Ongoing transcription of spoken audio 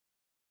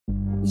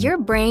Your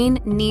brain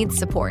needs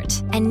support,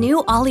 and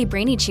new Ollie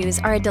Brainy Chews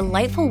are a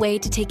delightful way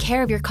to take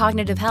care of your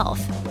cognitive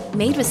health.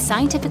 Made with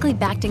scientifically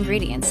backed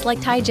ingredients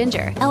like Thai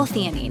ginger,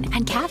 L-theanine,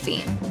 and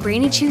caffeine,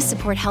 Brainy Chews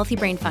support healthy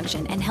brain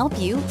function and help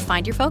you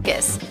find your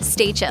focus,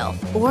 stay chill,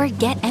 or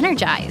get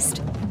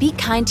energized. Be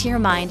kind to your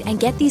mind and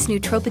get these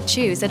nootropic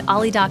chews at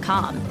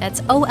ollie.com.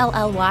 That's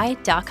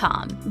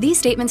OLLY.com. These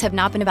statements have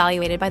not been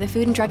evaluated by the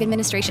Food and Drug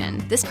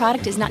Administration. This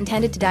product is not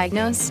intended to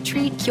diagnose,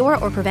 treat, cure,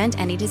 or prevent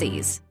any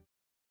disease.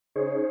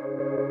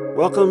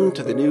 Welcome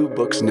to the New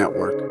Books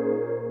Network.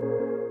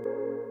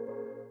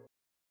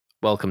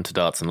 Welcome to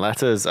Darts and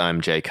Letters.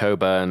 I'm Jay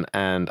Coburn,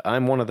 and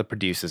I'm one of the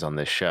producers on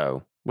this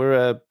show. We're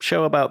a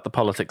show about the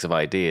politics of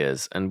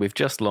ideas, and we've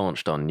just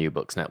launched on New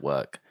Books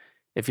Network.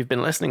 If you've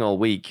been listening all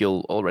week,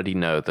 you'll already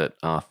know that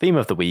our theme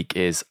of the week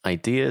is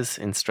Ideas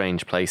in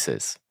Strange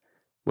Places.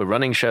 We're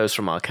running shows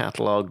from our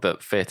catalogue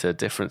that fit a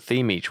different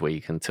theme each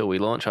week until we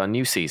launch our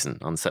new season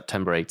on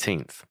September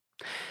 18th.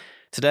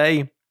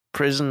 Today,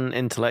 prison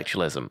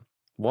intellectualism.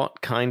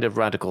 What kind of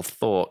radical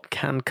thought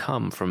can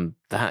come from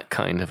that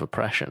kind of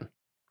oppression?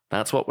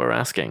 That's what we're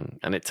asking,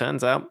 and it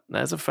turns out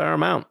there's a fair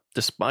amount,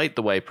 despite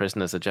the way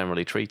prisoners are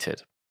generally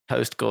treated.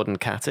 Host Gordon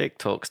Katic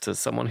talks to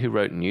someone who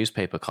wrote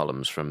newspaper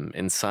columns from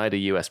inside a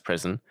US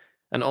prison,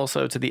 and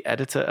also to the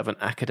editor of an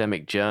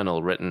academic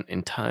journal written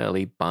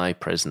entirely by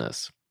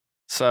prisoners.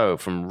 So,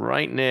 from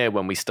right near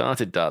when we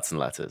started Darts and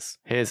Letters,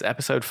 here's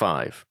episode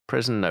 5,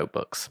 Prison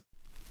Notebooks.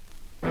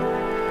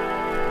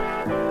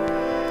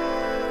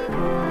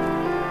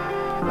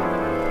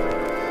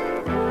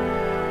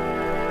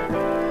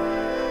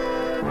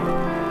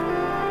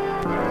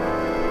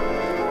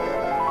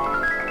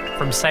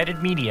 From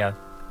Cited Media,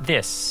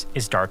 this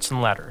is Darts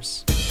and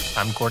Letters.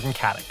 I'm Gordon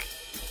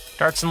Katic.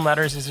 Darts and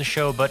Letters is a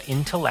show about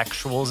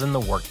intellectuals and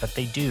the work that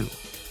they do.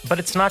 But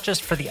it's not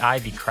just for the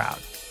Ivy crowd.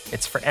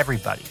 It's for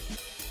everybody.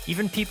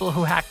 Even people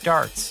who hack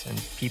darts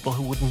and people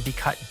who wouldn't be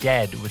cut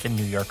dead with a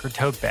New Yorker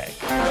tote bag.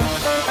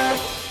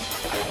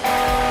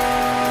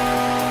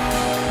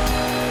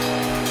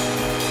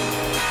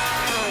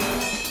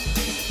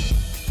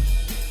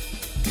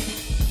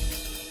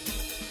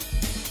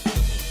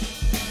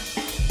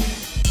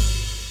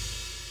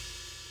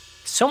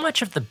 So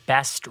much of the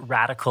best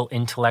radical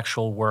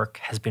intellectual work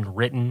has been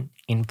written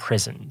in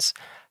prisons.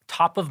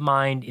 Top of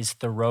mind is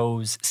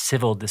Thoreau's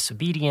Civil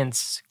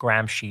Disobedience,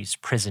 Gramsci's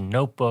Prison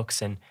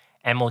Notebooks, and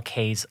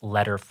MLK's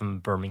Letter from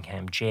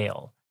Birmingham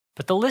Jail.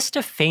 But the list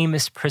of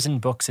famous prison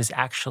books is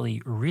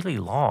actually really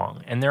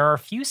long, and there are a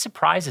few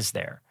surprises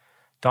there.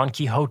 Don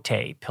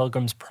Quixote,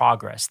 Pilgrim's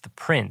Progress, The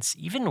Prince,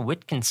 even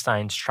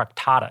Wittgenstein's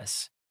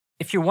Tractatus.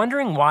 If you're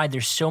wondering why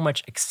there's so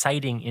much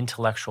exciting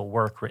intellectual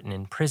work written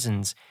in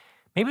prisons,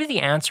 maybe the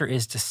answer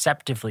is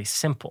deceptively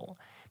simple.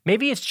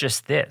 Maybe it's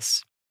just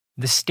this.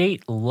 The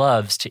state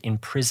loves to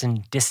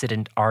imprison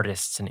dissident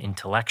artists and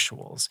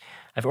intellectuals.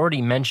 I've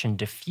already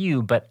mentioned a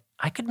few, but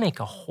I could make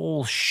a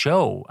whole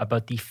show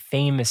about the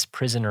famous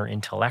prisoner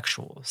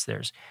intellectuals.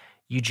 There's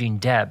Eugene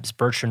Debs,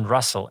 Bertrand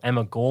Russell,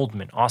 Emma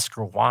Goldman,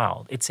 Oscar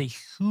Wilde. It's a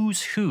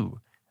who's who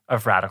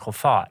of radical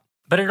thought.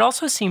 But it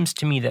also seems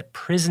to me that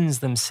prisons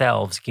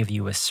themselves give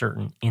you a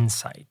certain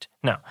insight.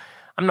 Now,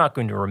 I'm not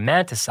going to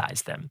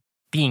romanticize them.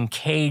 Being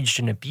caged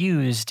and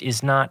abused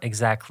is not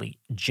exactly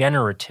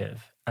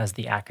generative, as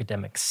the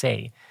academics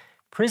say.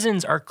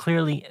 Prisons are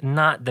clearly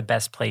not the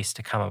best place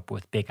to come up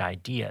with big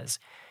ideas,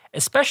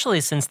 especially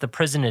since the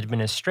prison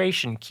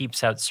administration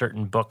keeps out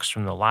certain books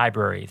from the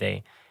library.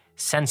 They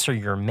censor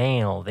your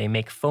mail, they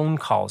make phone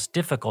calls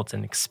difficult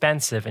and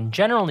expensive, and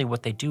generally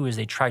what they do is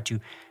they try to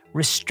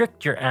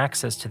restrict your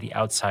access to the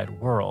outside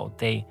world.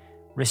 They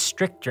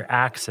restrict your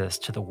access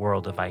to the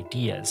world of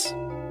ideas.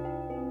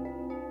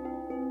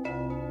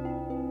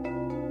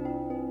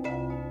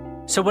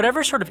 So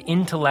whatever sort of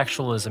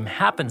intellectualism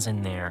happens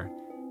in there,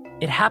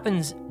 it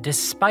happens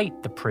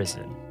despite the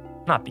prison,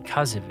 not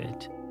because of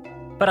it.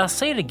 But I'll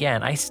say it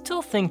again, I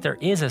still think there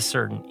is a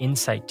certain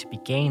insight to be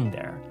gained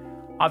there.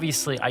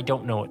 Obviously, I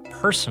don't know it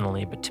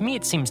personally, but to me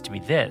it seems to be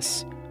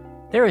this.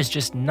 There is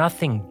just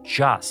nothing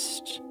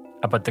just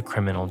about the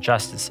criminal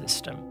justice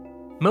system.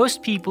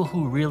 Most people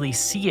who really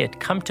see it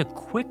come to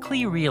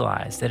quickly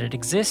realize that it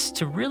exists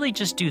to really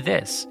just do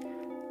this: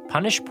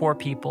 punish poor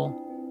people,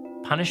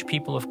 punish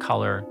people of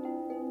color,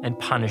 and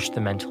punish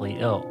the mentally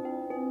ill.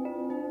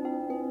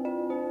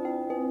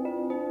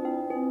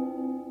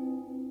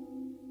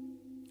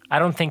 I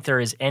don't think there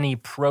is any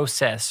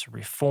process,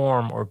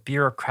 reform, or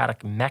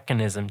bureaucratic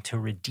mechanism to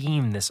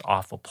redeem this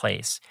awful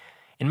place.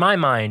 In my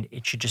mind,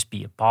 it should just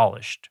be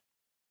abolished.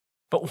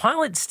 But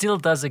while it still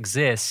does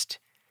exist,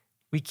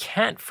 we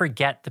can't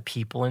forget the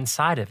people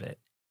inside of it.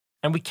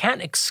 And we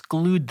can't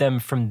exclude them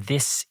from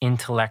this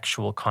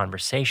intellectual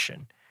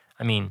conversation.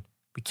 I mean,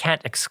 we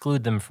can't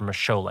exclude them from a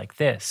show like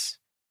this.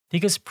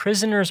 Because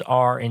prisoners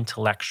are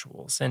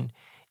intellectuals, and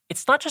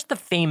it's not just the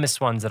famous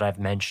ones that I've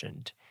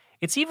mentioned.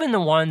 It's even the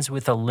ones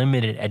with a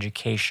limited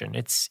education.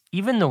 It's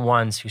even the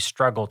ones who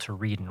struggle to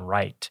read and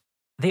write.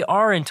 They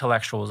are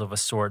intellectuals of a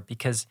sort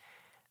because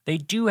they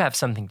do have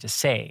something to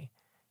say.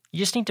 You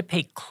just need to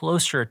pay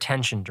closer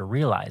attention to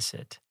realize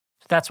it.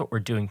 So that's what we're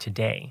doing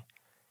today.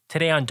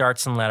 Today on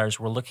Darts and Letters,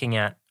 we're looking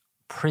at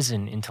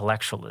prison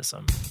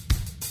intellectualism.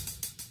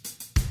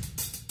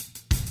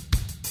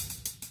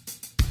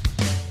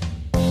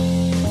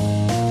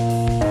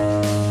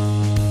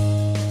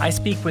 I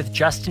speak with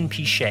Justin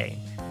Piché.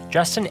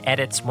 Justin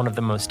edits one of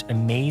the most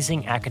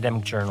amazing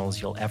academic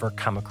journals you'll ever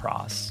come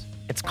across.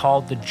 It's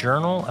called the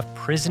Journal of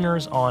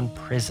Prisoners on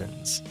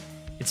Prisons.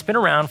 It's been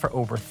around for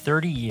over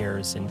 30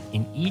 years, and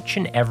in each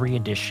and every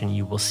edition,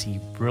 you will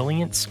see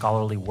brilliant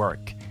scholarly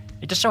work.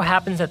 It just so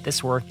happens that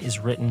this work is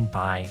written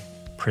by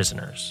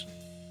prisoners.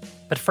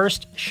 But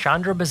first,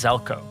 Chandra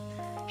Bazelko.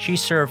 She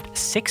served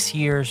 6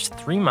 years,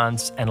 3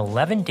 months, and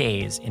 11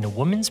 days in a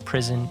women's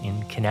prison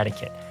in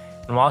Connecticut.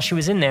 And while she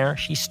was in there,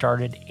 she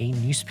started a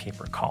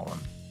newspaper column.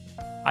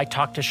 I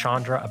talked to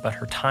Chandra about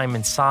her time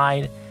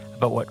inside,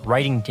 about what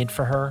writing did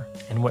for her,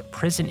 and what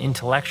prison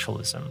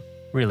intellectualism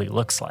really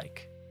looks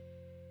like.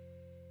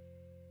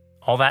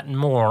 All that and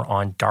more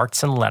on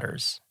Darts and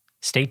Letters.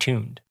 Stay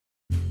tuned.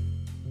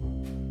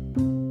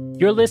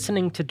 You're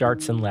listening to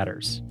Darts and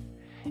Letters.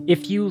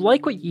 If you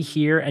like what you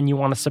hear and you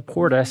want to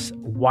support us,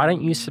 why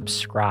don't you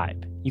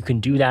subscribe? You can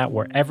do that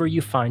wherever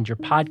you find your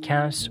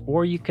podcasts,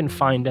 or you can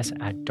find us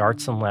at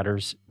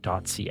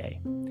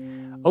dartsandletters.ca.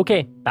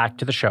 Okay, back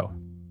to the show.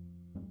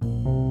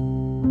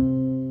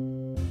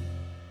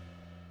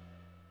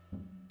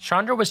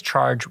 Chandra was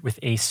charged with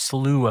a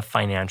slew of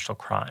financial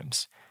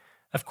crimes.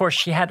 Of course,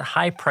 she had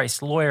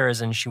high-priced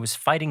lawyers and she was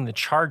fighting the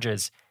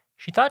charges.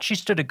 She thought she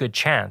stood a good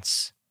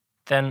chance.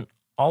 Then,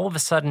 all of a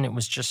sudden, it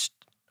was just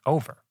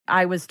over.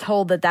 I was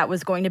told that that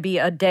was going to be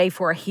a day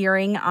for a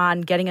hearing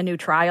on getting a new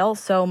trial.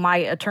 So my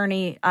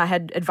attorney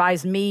had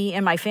advised me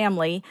and my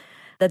family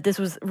that this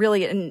was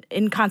really an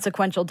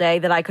inconsequential day,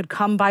 that I could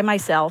come by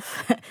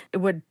myself. It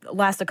would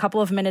last a couple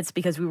of minutes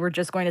because we were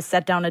just going to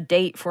set down a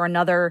date for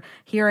another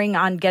hearing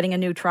on getting a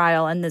new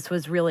trial. And this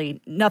was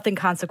really nothing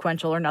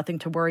consequential or nothing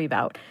to worry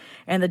about.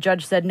 And the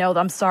judge said, no,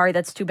 I'm sorry,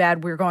 that's too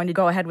bad. We're going to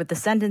go ahead with the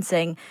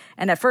sentencing.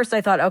 And at first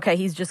I thought, okay,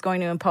 he's just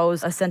going to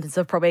impose a sentence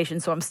of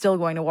probation, so I'm still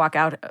going to walk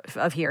out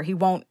of here. He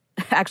won't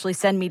actually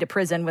send me to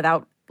prison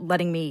without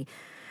letting me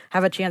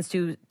have a chance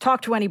to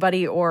talk to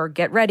anybody or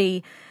get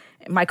ready.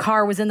 My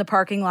car was in the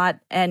parking lot,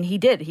 and he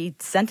did. He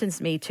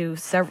sentenced me to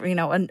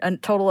several, a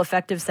total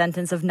effective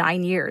sentence of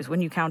 9 years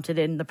when you counted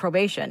in the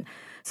probation.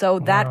 So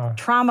that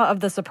trauma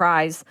of the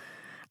surprise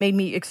made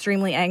me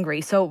extremely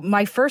angry. So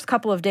my first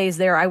couple of days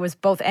there, I was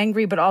both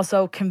angry but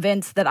also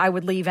convinced that I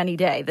would leave any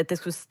day, that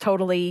this was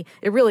it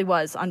really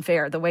was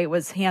unfair the way it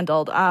was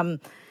handled.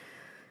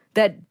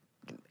 That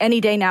any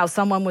day now,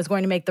 someone was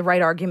going to make the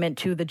right argument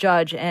to the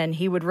judge and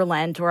he would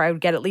relent, or I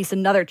would get at least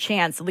another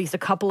chance, at least a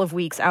couple of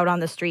weeks out on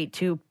the street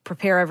to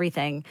prepare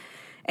everything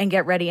and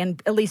get ready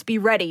and at least be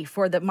ready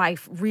for my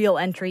real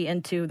entry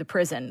into the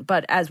prison.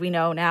 But as we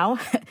know now,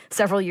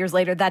 several years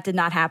later, that did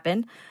not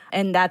happen.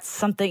 And that's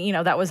something,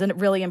 that was a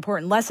really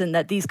important lesson,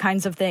 that these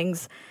kinds of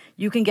things,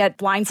 you can get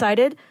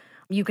blindsided.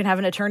 You can have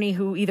an attorney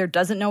who either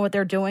doesn't know what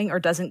they're doing or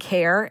doesn't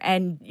care,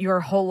 and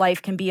your whole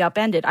life can be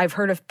upended. I've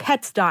heard of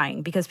pets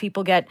dying because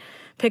people get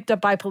picked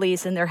up by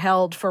police and they're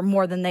held for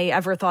more than they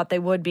ever thought they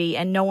would be,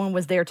 and no one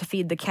was there to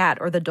feed the cat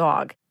or the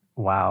dog.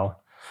 Wow.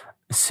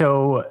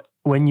 So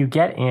when you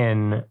get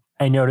in,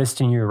 I noticed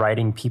in your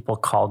writing, people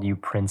called you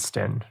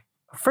Princeton.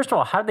 First of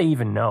all, how do they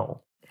even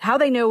know? How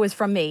they know is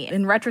from me.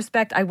 In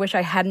retrospect, I wish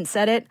I hadn't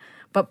said it,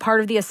 but part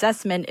of the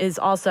assessment is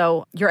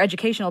also your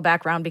educational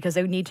background, because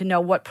they need to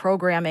know what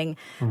programming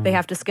they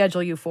have to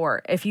schedule you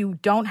for. If you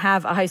don't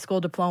have a high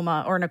school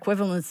diploma or an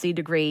equivalency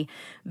degree,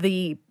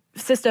 the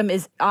system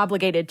is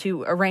obligated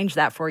to arrange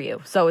that for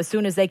you. So as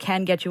soon as they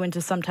can get you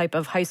into some type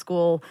of high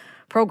school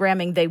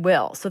programming, they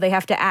will. So they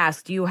have to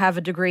ask, do you have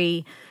a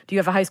degree? Do you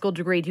have a high school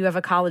degree? Do you have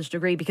a college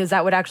degree? Because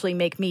that would actually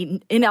make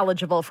me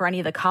ineligible for any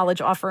of the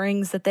college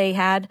offerings that they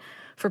had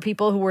for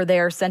people who were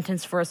there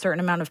sentenced for a certain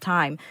amount of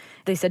time.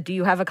 They said, do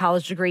you have a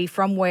college degree?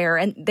 From where?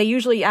 And they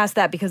usually ask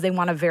that because they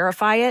want to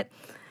verify it.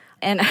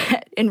 And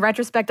in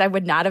retrospect, I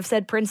would not have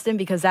said Princeton,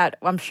 because that,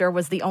 I'm sure,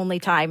 was the only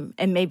time,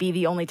 and maybe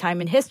the only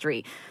time in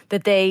history,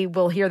 that they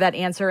will hear that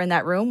answer in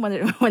that room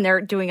when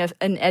they're doing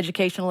an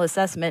educational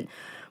assessment.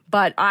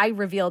 But I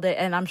revealed it,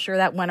 and I'm sure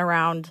that went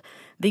around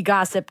the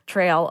gossip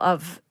trail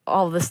of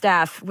all the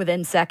staff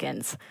within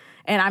seconds.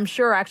 And I'm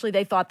sure, actually,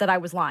 they thought that I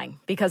was lying,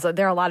 because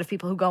there are a lot of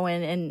people who go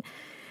in and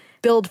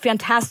build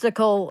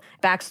fantastical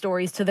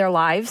backstories to their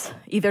lives,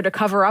 either to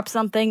cover up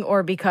something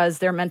or because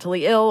they're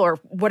mentally ill or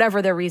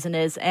whatever their reason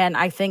is. And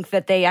I think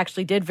that they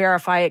actually did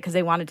verify it because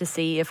they wanted to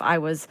see if I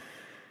was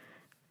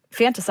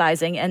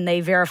fantasizing, and they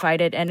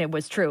verified it, and it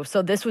was true.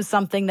 So this was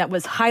something that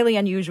was highly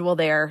unusual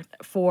there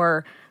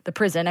for the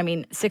prison. I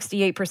mean,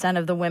 68%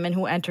 of the women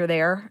who enter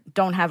there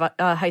don't have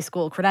a high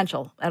school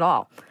credential at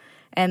all.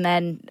 And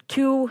then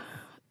 2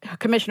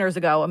 commissioners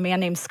ago, a man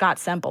named Scott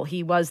Semple,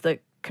 he was the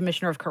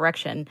commissioner of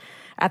correction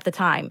at the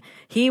time.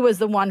 He was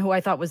the one who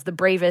I thought was the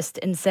bravest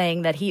in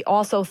saying that he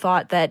also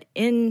thought that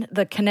in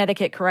the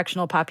Connecticut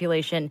correctional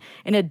population,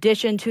 in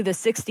addition to the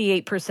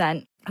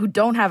 68% who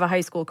don't have a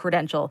high school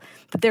credential,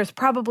 that there's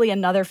probably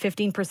another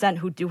 15%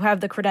 who do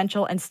have the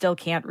credential and still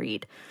can't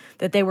read,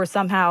 that they were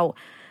somehow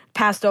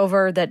passed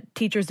over, that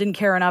teachers didn't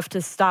care enough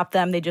to stop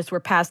them. They just were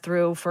passed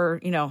through for,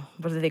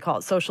 what do they call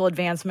it, social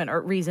advancement or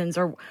reasons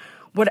or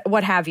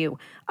what have you.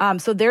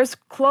 So there's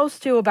close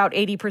to about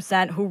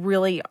 80% who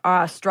really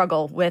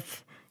struggle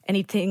with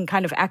anything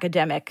kind of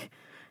academic.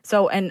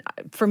 So, and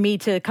for me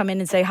to come in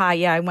and say, hi,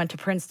 yeah, I went to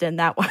Princeton,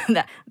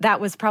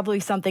 that was probably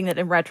something that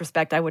in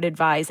retrospect I would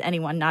advise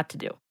anyone not to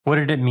do. What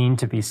did it mean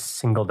to be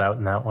singled out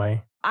in that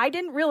way? I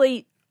didn't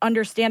really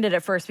understand it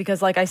at first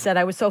because, like I said,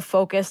 I was so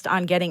focused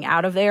on getting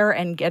out of there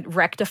and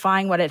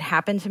rectifying what had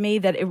happened to me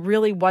that it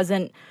really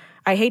wasn't,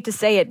 I hate to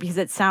say it because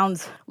it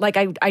sounds like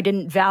I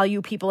didn't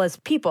value people as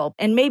people.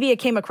 And maybe it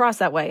came across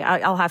that way,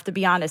 I'll have to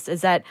be honest,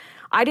 is that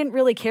I didn't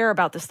really care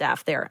about the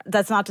staff there.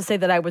 That's not to say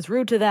that I was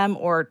rude to them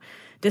or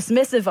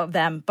dismissive of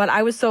them, but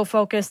I was so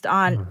focused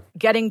on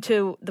getting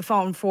to the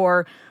phone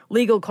for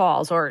legal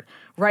calls or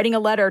writing a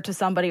letter to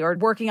somebody or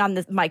working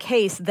on my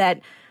case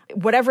that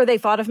whatever they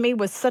thought of me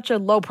was such a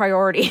low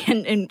priority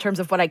in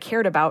terms of what I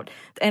cared about.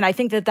 And I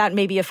think that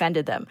maybe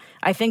offended them.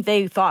 I think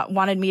they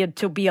wanted me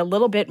to be a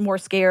little bit more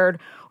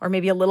scared or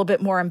maybe a little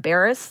bit more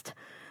embarrassed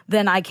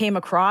than I came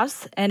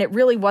across. And it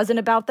really wasn't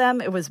about them.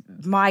 It was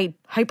my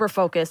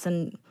hyper-focus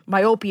and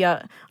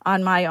myopia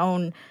on my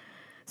own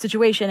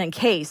situation and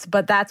case.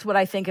 But that's what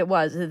I think it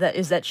was,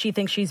 is that she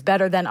thinks she's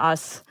better than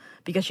us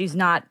because she's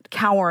not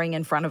cowering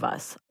in front of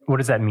us. What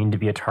does that mean to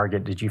be a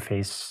target? Did you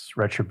face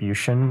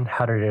retribution?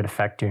 How did it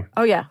affect you?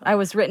 Oh, yeah. I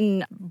was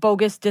written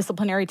bogus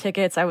disciplinary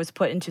tickets. I was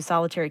put into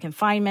solitary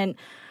confinement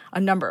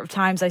a number of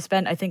times. I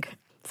spent, I think,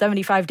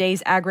 75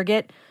 days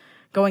aggregate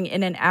going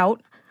in and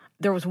out.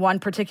 There was one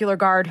particular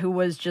guard who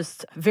was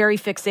just very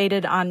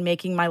fixated on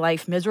making my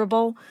life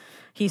miserable.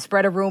 He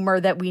spread a rumor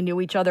that we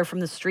knew each other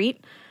from the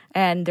street.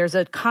 And there's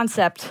a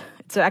concept,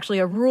 it's actually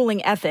a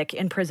ruling ethic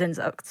in prisons.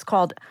 It's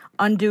called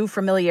undue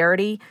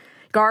familiarity.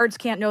 Guards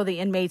can't know the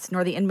inmates,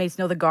 nor the inmates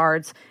know the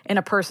guards in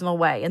a personal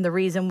way. And the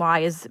reason why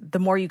is the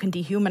more you can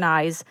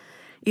dehumanize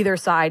either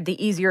side,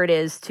 the easier it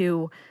is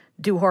to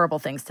do horrible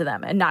things to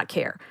them and not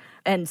care.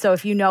 And so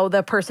if you know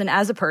the person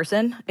as a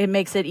person, it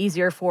makes it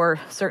easier for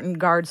certain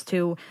guards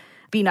to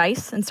be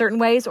nice in certain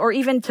ways or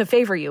even to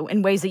favor you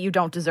in ways that you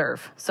don't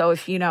deserve. So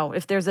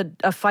if there's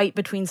a fight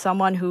between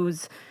someone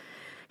who's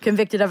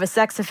convicted of a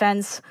sex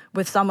offense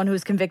with someone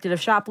who's convicted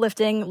of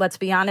shoplifting, let's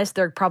be honest,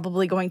 they're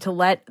probably going to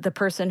let the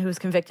person who's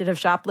convicted of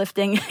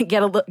shoplifting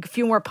get a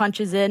few more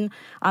punches in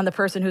on the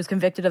person who's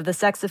convicted of the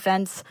sex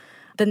offense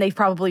than they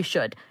probably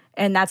should.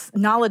 And that's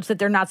knowledge that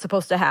they're not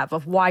supposed to have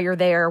of why you're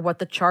there, what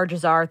the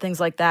charges are, things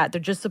like that. They're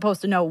just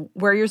supposed to know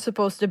where you're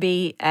supposed to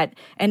be at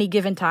any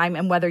given time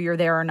and whether you're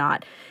there or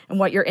not and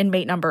what your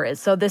inmate number is.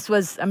 So this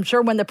was, I'm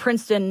sure when the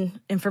Princeton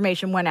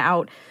information went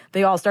out,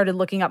 they all started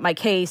looking up my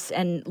case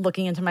and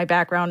looking into my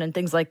background and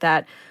things like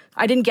that.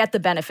 I didn't get the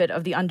benefit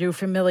of the undue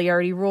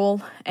familiarity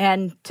rule.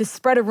 And to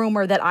spread a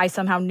rumor that I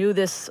somehow knew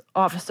this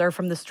officer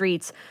from the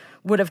streets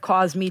would have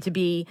caused me to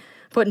be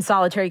put in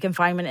solitary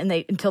confinement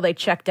until they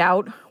checked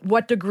out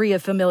what degree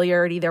of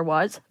familiarity there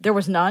was. There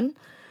was none.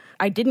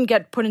 I didn't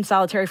get put in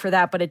solitary for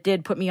that, but it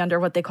did put me under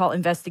what they call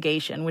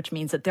investigation, which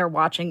means that they're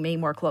watching me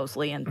more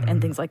closely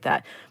and things like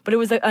that. But it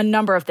was a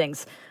number of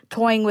things.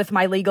 Toying with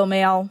my legal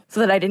mail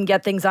so that I didn't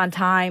get things on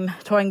time,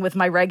 toying with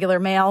my regular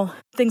mail,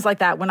 things like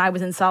that. When I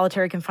was in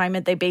solitary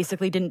confinement, they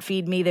basically didn't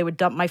feed me. They would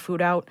dump my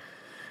food out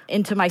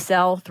into my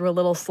cell through a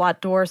little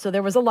slot door. So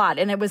there was a lot.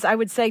 And it was, I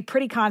would say,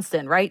 pretty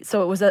constant, right?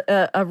 So it was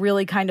a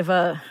really kind of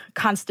a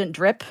constant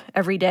drip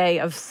every day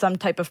of some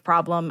type of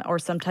problem or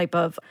some type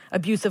of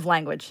abusive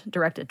language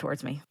directed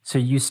towards me. So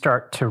you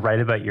start to write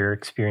about your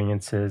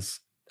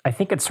experiences. I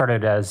think it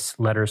started as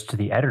letters to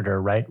the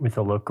editor, right? With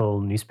a local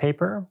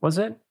newspaper, was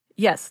it?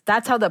 Yes,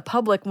 that's how the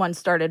public one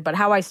started. But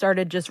how I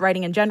started just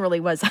writing in generally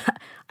was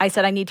I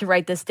said, I need to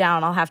write this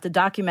down. I'll have to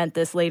document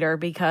this later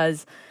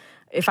because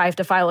if I have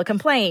to file a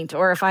complaint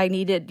or if I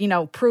needed,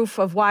 proof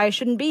of why I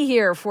shouldn't be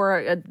here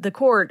for the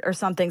court or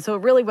something. So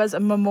it really was a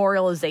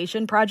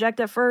memorialization project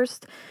at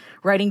first,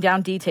 writing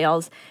down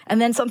details.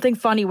 And then something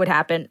funny would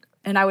happen.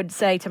 And I would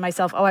say to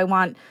myself, I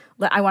want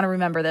to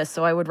remember this.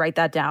 So I would write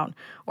that down.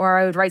 Or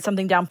I would write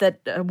something down that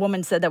a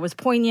woman said that was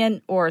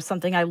poignant or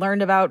something I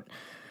learned about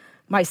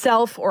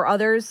myself or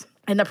others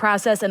in the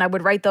process, and I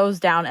would write those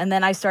down. And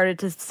then I started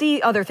to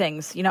see other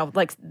things,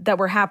 like that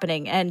were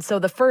happening. And so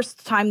the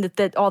first time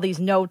that all these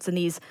notes and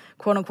these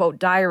quote unquote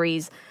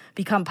diaries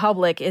become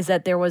public is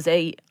that there was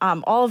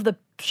all of the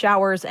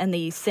showers and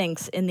the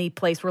sinks in the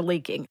place were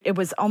leaking. It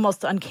was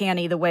almost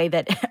uncanny the way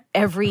that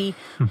every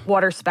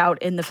water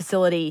spout in the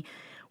facility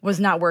was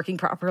not working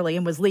properly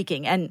and was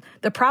leaking. And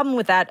the problem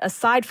with that,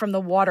 aside from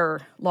the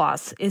water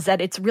loss, is that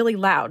it's really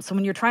loud. So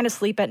when you're trying to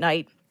sleep at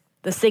night,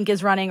 the sink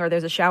is running or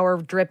there's a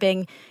shower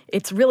dripping,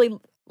 it's really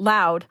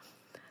loud.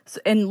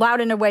 and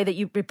loud in a way that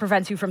it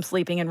prevents you from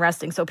sleeping and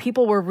resting. So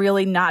people were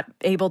really not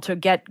able to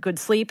get good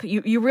sleep.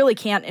 You really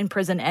can't in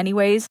prison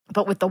anyways,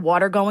 but with the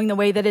water going the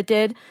way that it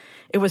did,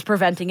 it was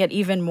preventing it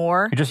even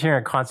more. You're just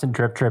hearing a constant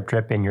drip, drip,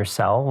 drip in your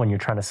cell when you're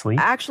trying to sleep?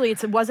 Actually,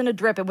 it wasn't a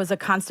drip. It was a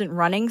constant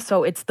running.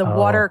 So it's the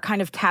water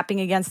kind of tapping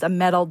against a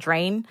metal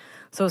drain.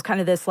 So it's kind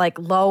of this like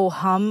low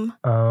hum.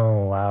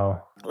 Oh,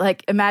 wow.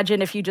 Like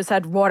imagine if you just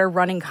had water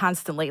running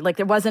constantly. Like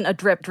there wasn't a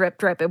drip, drip,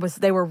 drip.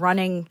 They were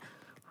running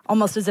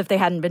almost as if they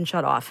hadn't been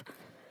shut off.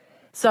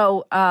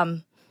 So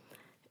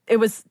it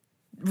was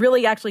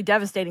really actually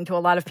devastating to a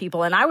lot of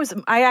people. And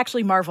I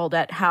actually marveled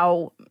at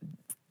how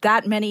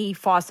that many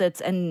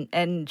faucets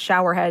and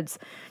shower heads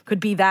could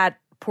be that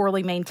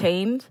poorly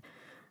maintained.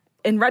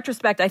 In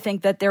retrospect, I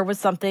think that there was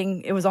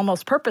something, it was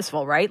almost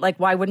purposeful, right? Like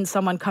why wouldn't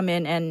someone come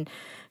in and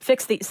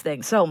fix these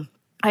things? So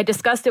I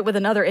discussed it with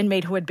another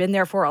inmate who had been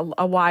there for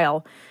a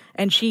while,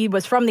 and she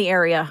was from the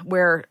area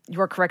where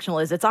York Correctional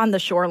is. It's on the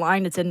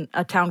shoreline. It's in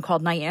a town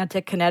called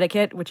Niantic,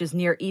 Connecticut, which is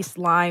near East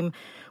Lyme.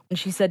 And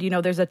she said,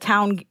 there's a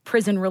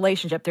town-prison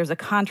relationship. There's a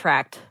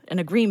contract, an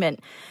agreement,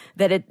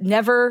 that it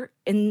never,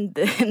 in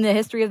the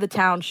history of the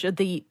town, should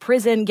the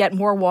prison get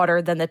more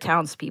water than the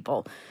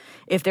townspeople.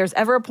 If there's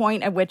ever a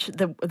point at which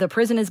the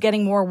prison is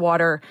getting more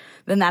water,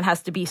 then that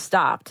has to be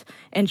stopped.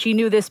 And she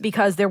knew this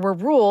because there were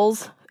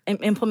rules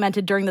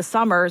implemented during the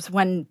summers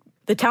when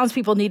the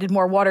townspeople needed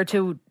more water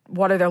to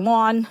water their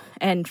lawn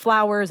and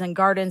flowers and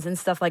gardens and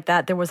stuff like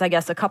that. There was, I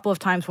guess, a couple of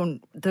times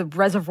when the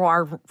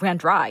reservoir ran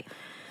dry.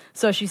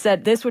 So she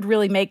said this would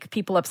really make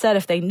people upset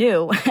if they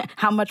knew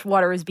how much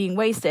water is being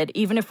wasted.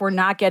 Even if we're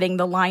not getting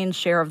the lion's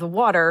share of the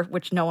water,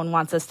 which no one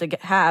wants us to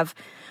have,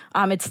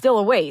 it's still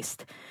a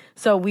waste.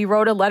 So we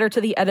wrote a letter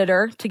to the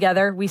editor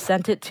together. We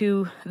sent it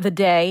to The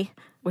Day,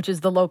 which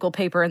is the local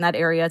paper in that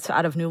area. It's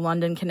out of New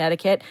London,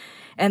 Connecticut.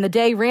 And The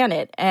Day ran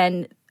it.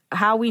 And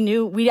how we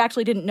knew, we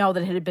actually didn't know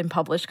that it had been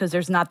published because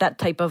there's not that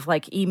type of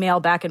like email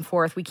back and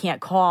forth. We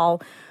can't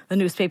call the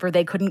newspaper.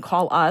 They couldn't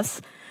call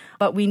us.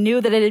 But we knew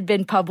that it had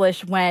been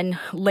published when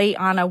late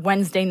on a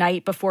Wednesday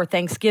night before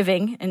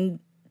Thanksgiving in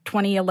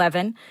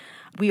 2011,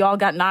 we all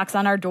got knocks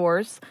on our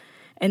doors.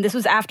 And this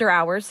was after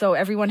hours, so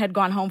everyone had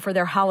gone home for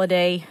their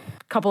holiday,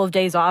 couple of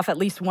days off, at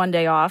least one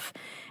day off,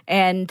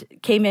 and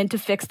came in to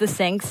fix the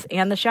sinks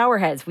and the shower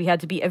heads. We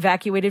had to be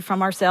evacuated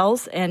from our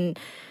cells and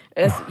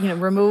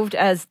removed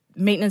as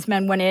maintenance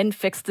men went in,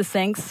 fixed the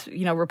sinks,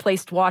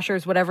 replaced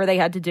washers, whatever they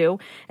had to do.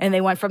 And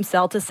they went from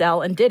cell to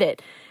cell and did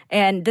it.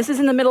 And this is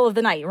in the middle of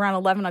the night, around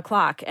 11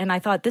 o'clock. And I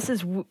thought, this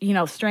is,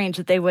 strange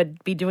that they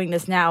would be doing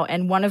this now.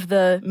 And one of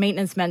the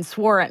maintenance men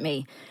swore at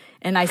me.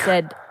 And I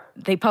said,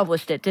 they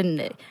published it, didn't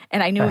it?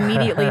 And I knew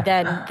immediately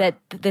then that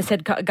this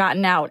had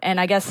gotten out. And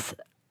I guess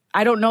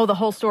I don't know the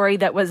whole story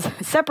that was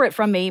separate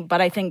from me,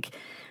 but I think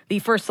the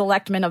first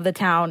selectman of the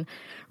town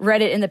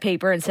read it in the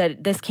paper and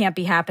said, this can't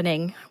be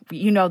happening.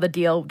 You know the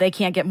deal. They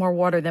can't get more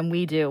water than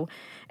we do.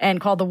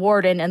 And called the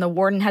warden. And the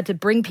warden had to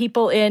bring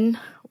people in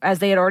as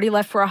they had already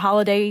left for a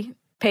holiday,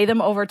 pay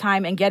them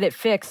overtime and get it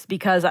fixed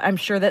because I'm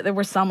sure that there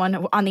was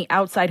someone on the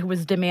outside who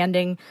was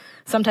demanding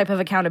some type of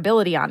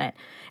accountability on it.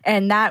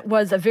 And that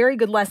was a very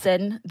good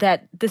lesson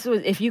that this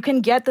was, if you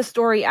can get the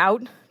story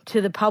out to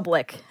the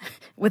public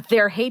with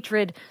their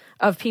hatred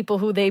of people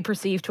who they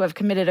perceive to have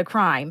committed a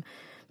crime,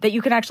 that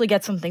you can actually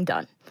get something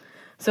done.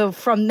 So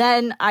from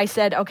then I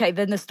said, okay,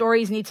 then the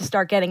stories need to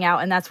start getting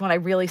out. And that's when I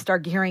really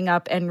start gearing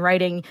up and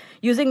writing,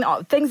 using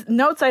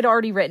notes I'd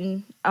already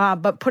written,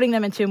 but putting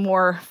them into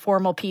more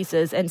formal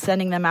pieces and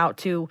sending them out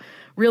to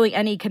really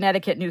any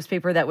Connecticut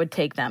newspaper that would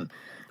take them.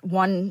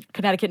 One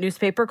Connecticut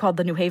newspaper called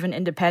the New Haven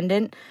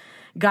Independent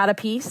got a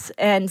piece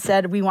and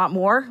said, we want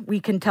more.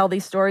 We can tell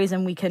these stories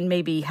and we can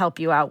maybe help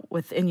you out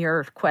in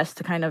your quest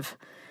to kind of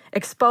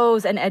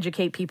expose and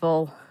educate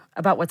people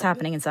about what's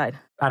happening inside.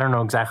 I don't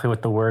know exactly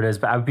what the word is,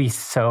 but I would be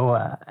so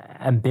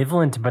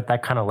ambivalent about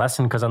that kind of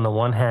lesson because on the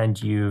one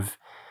hand, you've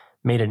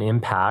made an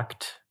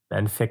impact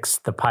and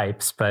fixed the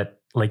pipes, but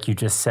like you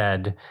just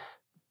said,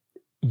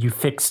 you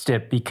fixed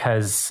it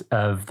because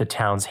of the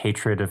town's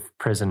hatred of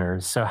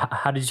prisoners. So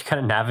how did you kind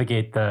of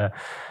navigate the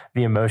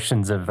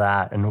emotions of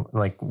that? And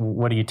like,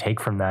 what do you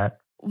take from that?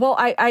 Well,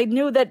 I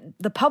knew that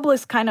the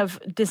public's kind of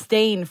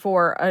disdain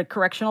for a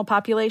correctional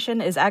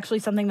population is actually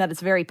something that is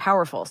very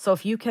powerful. So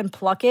if you can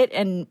pluck it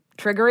and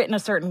trigger it in a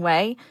certain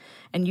way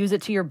and use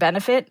it to your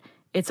benefit,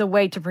 it's a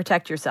way to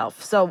protect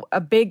yourself. So a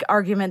big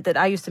argument that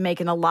I used to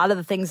make in a lot of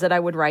the things that I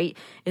would write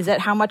is that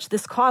how much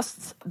this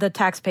costs the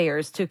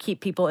taxpayers to keep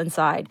people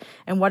inside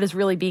and what is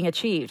really being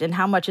achieved and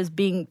how much is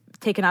being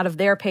taken out of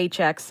their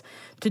paychecks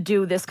to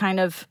do this kind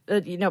of,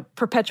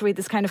 perpetuate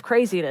this kind of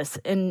craziness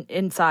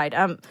inside.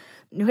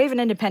 New Haven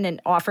Independent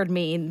offered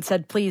me and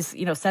said, please,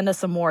 send us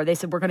some more. They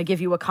said, we're going to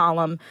give you a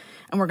column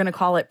and we're going to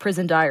call it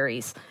Prison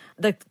Diaries.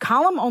 The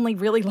column only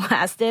really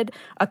lasted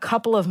a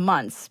couple of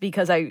months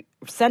because I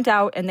sent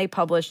out and they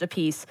published a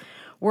piece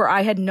where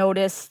I had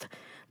noticed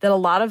that a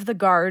lot of the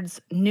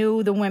guards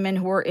knew the women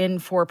who were in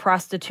for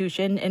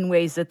prostitution in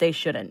ways that they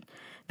shouldn't.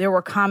 There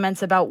were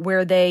comments about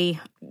where they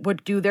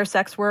would do their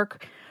sex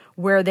work,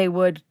 where they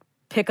would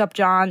pickup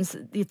Johns,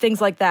 things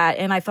like that.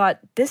 And I thought,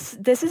 this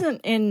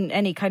isn't in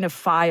any kind of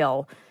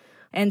file.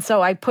 And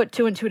so I put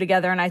two and two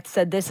together and I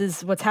said, this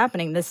is what's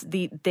happening.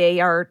 They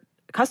are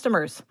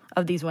customers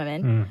of these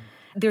women.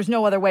 There's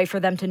no other way for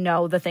them to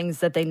know the things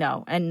that they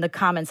know and the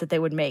comments that they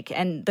would make.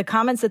 And the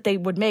comments that they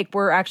would make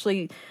were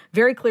actually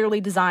very clearly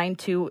designed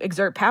to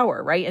exert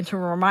power, right? And to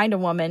remind a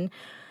woman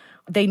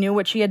they knew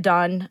what she had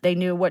done. They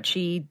knew what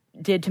she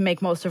did to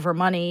make most of her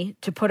money,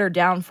 to put her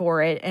down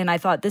for it. And I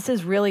thought, this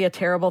is really a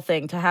terrible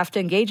thing to have to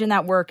engage in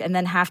that work and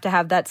then have to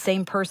have that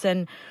same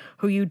person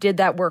who you did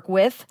that work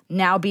with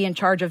now be in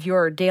charge of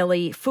your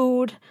daily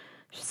food,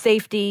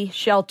 safety,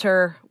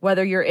 shelter,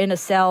 whether you're in a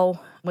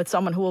cell with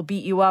someone who will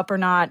beat you up or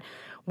not,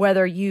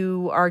 whether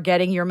you are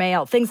getting your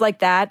mail, things like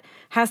that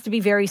has to be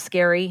very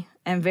scary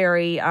and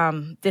very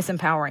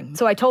disempowering.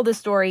 So I told this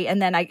story, and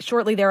then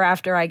shortly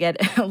thereafter, I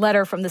get a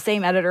letter from the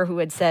same editor who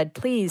had said,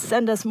 please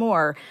send us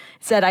more.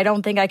 Said, I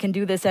don't think I can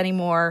do this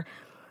anymore.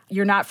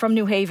 You're not from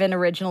New Haven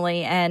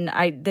originally, and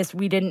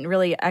we didn't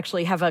really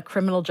actually have a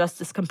criminal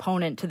justice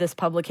component to this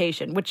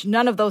publication, which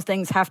none of those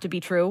things have to be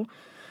true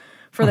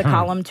for the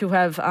column to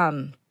have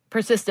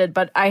persisted.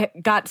 But I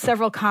got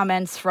several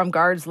comments from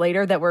guards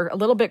later that were a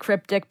little bit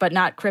cryptic, but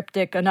not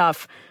cryptic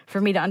enough for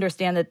me to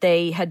understand that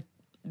they had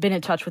been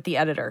in touch with the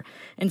editor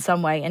in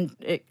some way and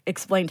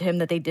explained to him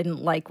that they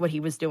didn't like what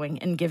he was doing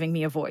in giving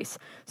me a voice.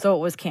 So it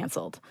was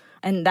canceled.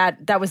 And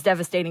that was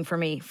devastating for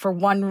me. For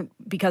one,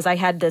 because I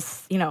had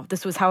this,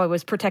 this was how I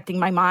was protecting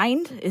my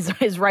mind,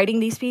 is writing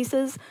these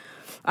pieces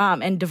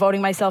and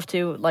devoting myself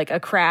to like a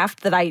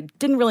craft that I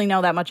didn't really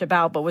know that much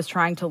about, but was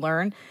trying to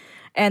learn.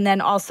 And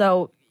then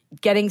also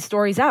getting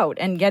stories out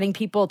and getting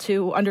people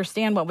to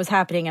understand what was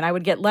happening. And I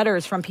would get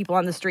letters from people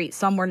on the street.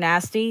 Some were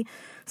nasty,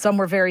 some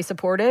were very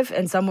supportive,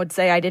 and some would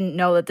say, I didn't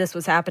know that this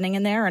was happening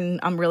in there, and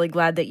I'm really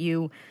glad that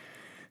you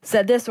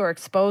said this or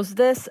exposed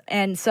this.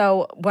 And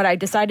so what I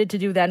decided to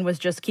do then was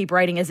just keep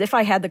writing as if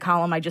I had the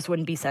column, I just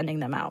wouldn't be sending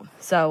them out.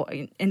 So,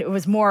 and it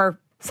was more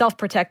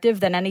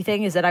self-protective than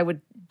anything, is that I would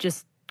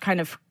just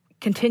kind of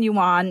continue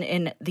on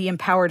in the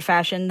empowered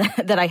fashion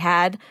that I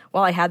had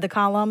while I had the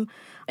column,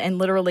 and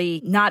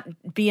literally not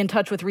be in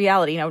touch with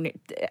reality,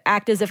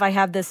 act as if I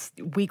have this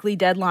weekly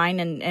deadline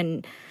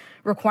and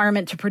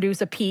requirement to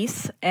produce a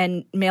piece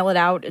and mail it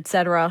out,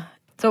 etc.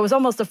 So it was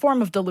almost a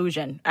form of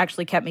delusion,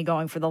 actually kept me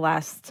going for the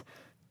last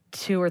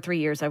 2 or 3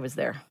 years I was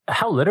there.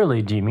 How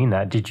literally do you mean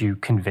that? Did you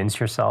convince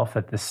yourself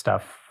that this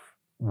stuff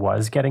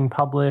was getting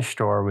published,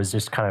 or was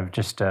this kind of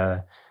just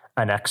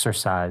an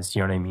exercise?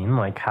 You know what I mean?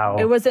 Like how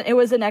it was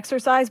an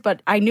exercise,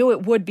 but I knew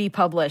it would be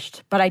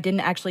published, but I didn't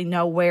actually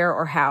know where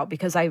or how,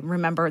 because I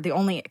remember the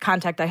only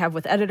contact I have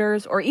with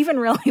editors, or even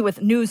really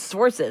with news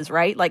sources,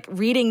 right? Like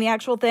reading the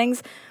actual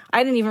things.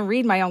 I didn't even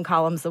read my own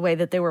columns the way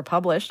that they were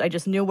published. I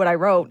just knew what I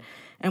wrote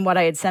and what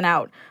I had sent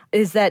out,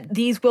 is that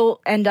these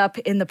will end up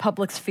in the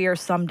public sphere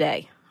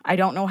someday. I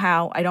don't know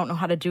how. I don't know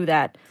how to do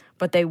that,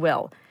 but they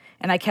will.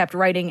 And I kept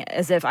writing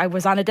as if I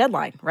was on a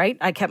deadline, right?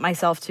 I kept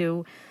myself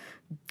to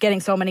getting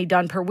so many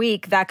done per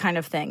week, that kind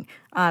of thing,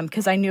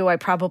 because I knew I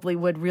probably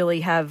would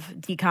really have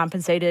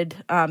decompensated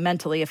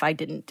mentally if I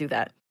didn't do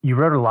that. You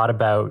wrote a lot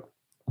about,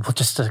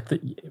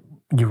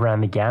 you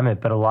ran the gamut,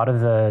 but a lot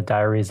of the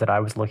diaries that I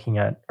was looking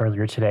at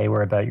earlier today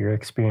were about your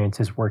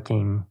experiences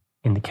working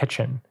in the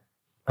kitchen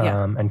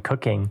and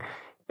cooking.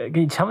 Can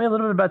you tell me a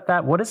little bit about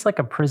that? What is like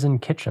a prison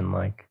kitchen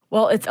like?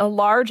 Well, it's a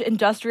large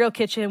industrial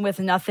kitchen with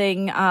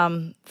nothing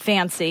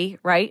fancy,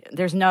 right?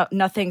 There's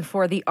nothing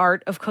for the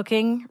art of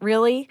cooking,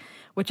 really,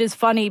 which is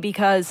funny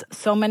because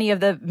so many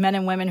of the men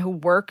and women who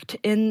worked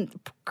in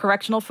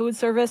correctional food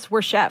service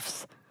were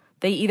chefs.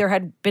 They either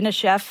had been a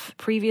chef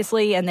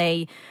previously and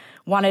they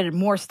wanted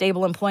more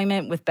stable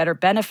employment with better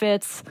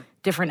benefits,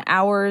 different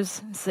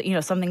hours,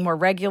 something more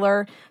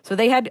regular. So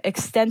they had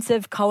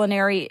extensive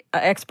culinary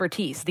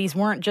expertise. These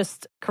weren't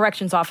just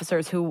corrections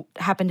officers who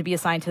happened to be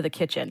assigned to the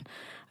kitchen.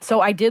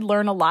 So I did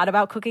learn a lot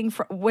about cooking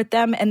with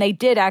them. And they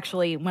did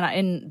actually,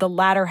 in the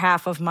latter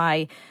half of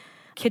my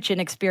kitchen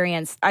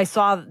experience, I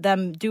saw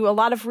them do a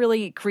lot of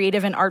really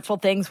creative and artful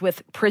things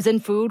with prison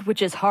food,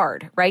 which is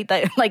hard, right?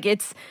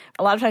 It's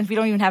a lot of times we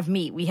don't even have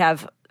meat. We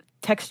have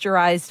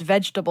texturized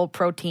vegetable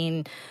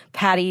protein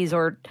patties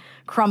or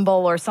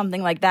crumble or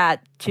something like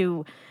that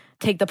to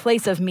take the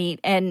place of meat.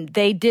 And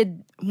they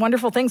did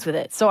wonderful things with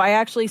it. So I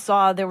actually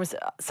saw there was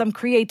some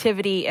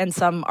creativity and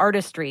some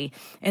artistry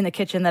in the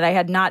kitchen that I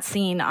had not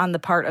seen on the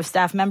part of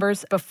staff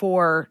members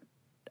before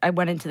I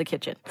went into the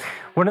kitchen.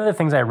 One of the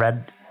things I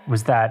read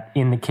was that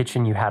in the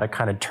kitchen you had a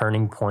kind of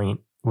turning point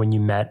when you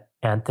met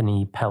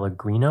Anthony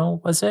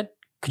Pellegrino, was it?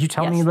 Could you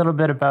tell me a little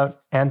bit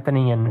about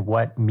Anthony and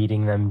what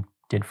meeting them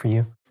did for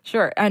you?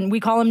 Sure. And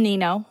we call him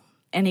Nino,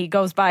 and he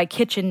goes by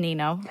Kitchen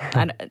Nino,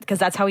 because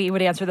that's how he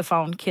would answer the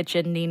phone,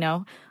 Kitchen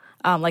Nino,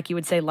 like you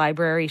would say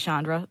library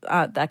Chandra,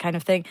 that kind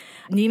of thing.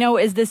 Nino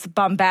is this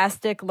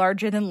bombastic,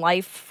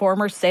 larger-than-life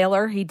former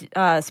sailor. He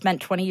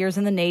spent 20 years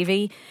in the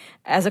Navy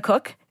as a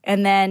cook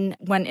and then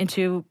went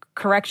into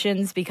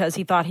corrections because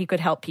he thought he could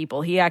help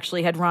people. He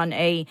actually had run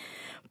a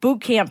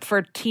boot camp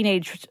for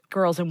teenage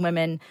girls and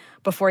women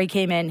before he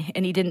came in,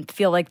 and he didn't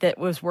feel like that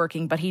was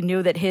working, but he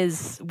knew that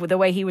the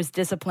way he was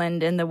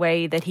disciplined and the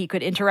way that he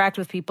could interact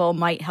with people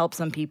might help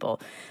some people.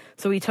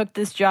 So he took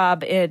this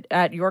job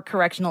at York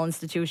Correctional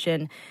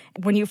Institution.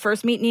 When you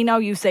first meet Nino,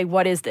 you say,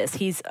 what is this?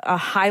 He's a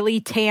highly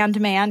tanned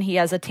man. He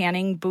has a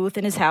tanning booth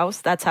in his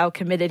house. That's how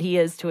committed he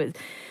is to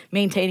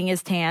maintaining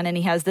his tan. And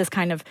he has this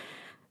kind of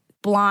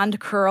blonde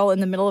curl in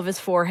the middle of his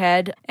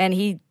forehead. And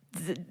he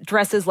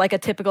dresses like a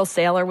typical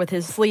sailor with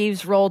his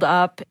sleeves rolled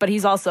up. But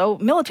he's also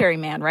a military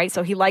man, right?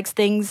 So he likes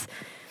things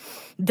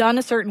done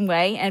a certain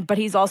way, but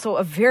he's also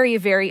a very,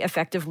 very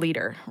effective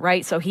leader,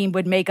 right? So he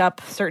would make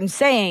up certain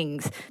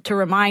sayings to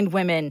remind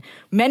women,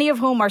 many of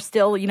whom are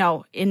still,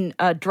 in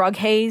a drug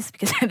haze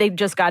because they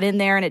just got in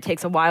there and it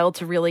takes a while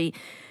to really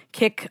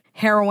kick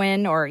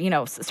heroin or,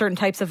 certain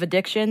types of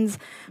addictions.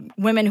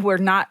 Women who are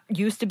not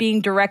used to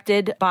being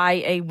directed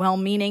by a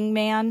well-meaning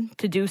man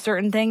to do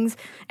certain things.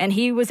 And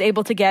he was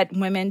able to get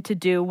women to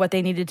do what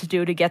they needed to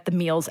do to get the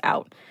meals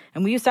out.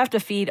 And we used to have to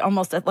feed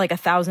almost like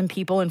 1,000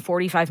 people in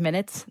 45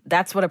 minutes.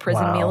 That's what a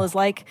prison meal is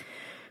like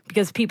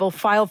because people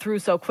file through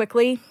so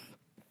quickly.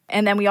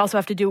 And then we also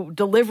have to do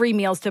delivery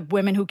meals to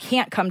women who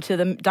can't come to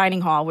the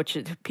dining hall, which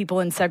is people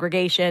in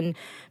segregation,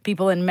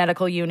 people in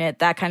medical unit,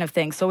 that kind of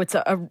thing. So it's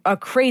a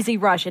crazy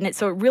rush. And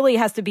so it really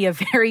has to be a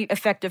very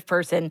effective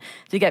person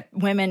to get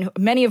women,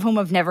 many of whom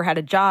have never had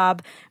a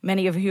job,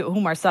 many of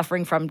whom are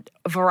suffering from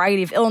a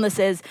variety of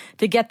illnesses,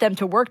 to get them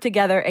to work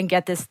together and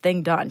get this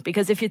thing done.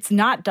 Because if it's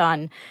not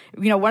done,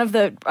 one of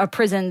the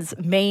prison's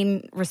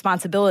main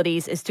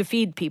responsibilities is to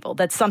feed people.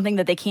 That's something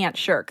that they can't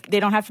shirk. They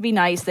don't have to be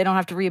nice. They don't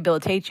have to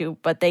rehabilitate you,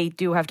 but they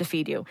do have to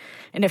feed you.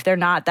 And if they're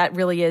not, that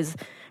really is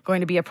going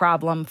to be a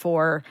problem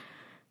for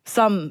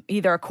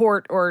either a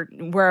court or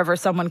wherever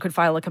someone could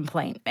file a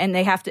complaint. And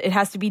it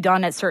has to be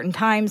done at certain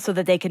times so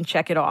that they can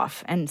check it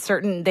off. And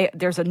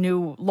there's a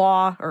new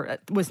law, or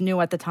it was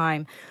new at the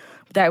time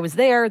that I was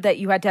there, that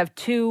you had to have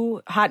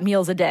 2 hot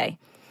meals a day.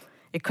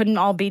 It couldn't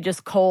all be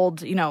just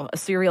cold, a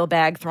cereal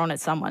bag thrown at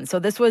someone. So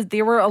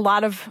there were a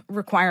lot of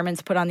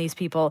requirements put on these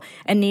people,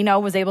 and Nino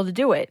was able to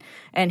do it.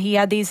 And he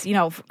had these,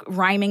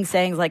 rhyming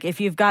sayings like,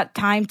 if you've got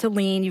time to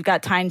lean, you've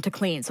got time to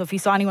clean. So if he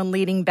saw anyone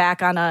leaning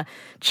back on a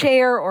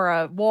chair or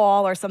a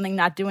wall or something,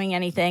 not doing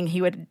anything, he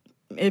would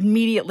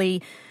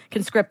immediately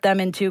conscript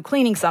them into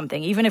cleaning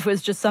something. Even if it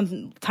was just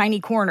some tiny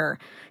corner,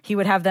 he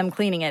would have them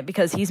cleaning it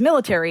because he's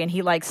military and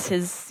he likes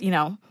his,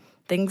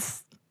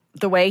 things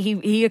the way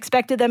he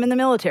expected them in the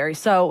military.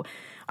 So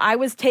I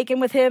was taken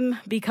with him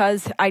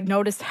because I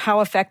noticed how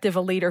effective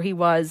a leader he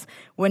was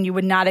when you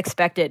would not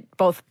expect it,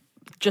 both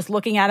just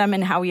looking at him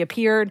and how he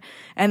appeared,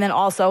 and then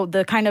also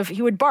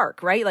he would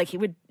bark, right? Like he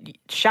would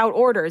shout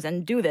orders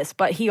and do this,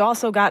 but he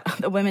also got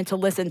the women to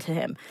listen to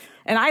him.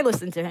 And I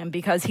listened to him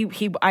because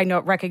I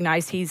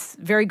recognize he's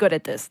very good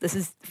at this.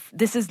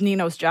 This is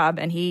Nino's job,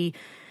 and he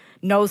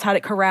knows how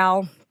to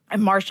corral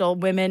and marshal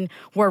women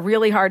who are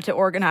really hard to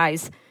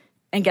organize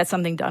and get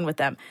something done with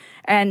them.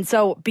 And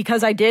so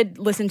because I did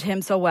listen to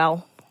him so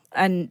well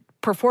and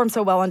perform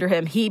so well under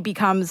him, he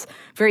becomes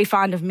very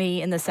fond of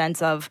me in the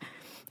sense of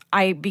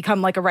I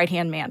become like a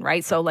right-hand man,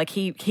 right? So like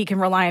he can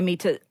rely on me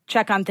to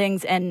check on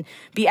things and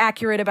be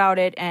accurate about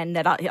it, and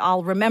that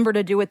I'll remember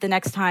to do it the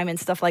next time and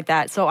stuff like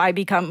that. So I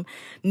become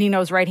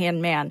Nino's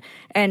right-hand man.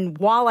 And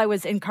while I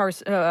was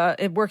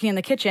working in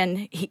the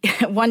kitchen,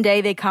 one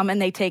day they come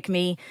and they take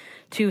me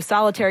to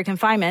solitary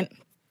confinement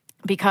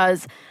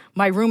because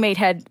my roommate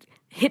had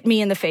hit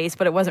me in the face,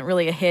 but it wasn't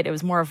really a hit. It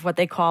was more of what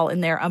they call in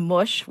there a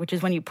mush, which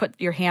is when you put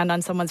your hand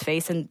on someone's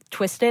face and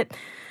twist it.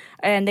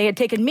 And they had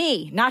taken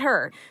me, not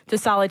her, to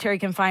solitary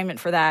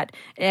confinement for that.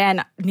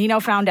 And Nino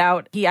found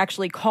out. He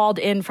actually called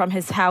in from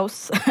his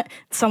house.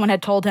 Someone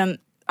had told him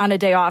on a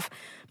day off,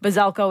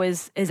 Bazelko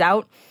is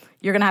out.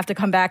 You're going to have to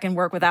come back and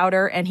work without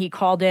her. And he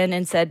called in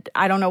and said,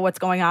 I don't know what's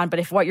going on, but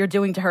if what you're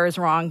doing to her is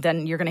wrong,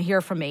 then you're going to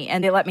hear from me.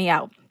 And they let me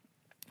out.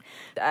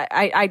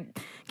 I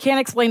can't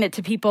explain it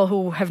to people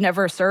who have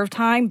never served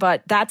time,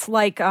 but that's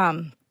like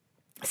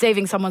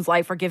saving someone's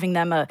life or giving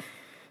them a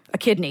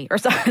kidney or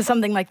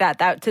something like that.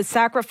 That to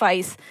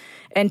sacrifice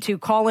and to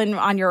call in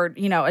on your,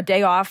 a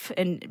day off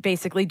and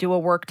basically do a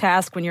work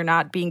task when you're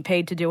not being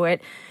paid to do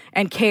it,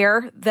 and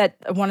care that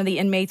one of the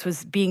inmates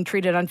was being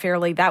treated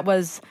unfairly. That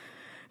was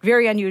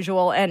very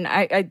unusual, and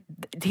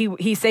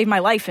he saved my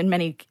life on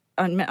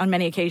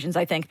many occasions,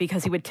 I think,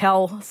 because he would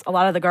tell a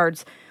lot of the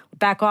guards,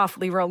 back off,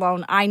 leave her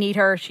alone. I need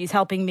her. She's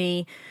helping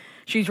me.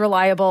 She's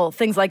reliable,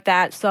 things like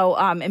that. So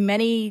in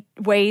many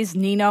ways,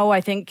 Nino,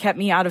 I think, kept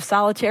me out of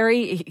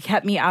solitary. He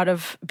kept me out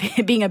of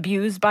being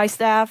abused by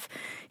staff.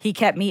 He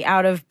kept me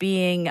out of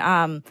being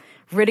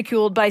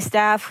ridiculed by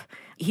staff.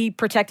 He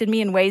protected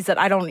me in ways that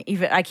I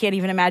can't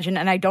even imagine,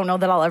 and I don't know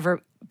that I'll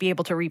ever be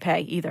able to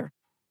repay either.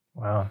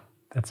 Wow,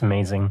 that's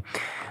amazing.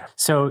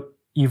 So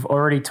you've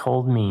already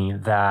told me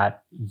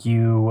that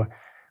you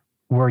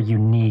were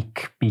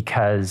unique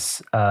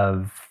because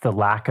of the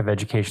lack of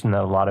education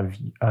that a lot of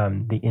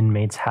the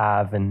inmates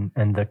have and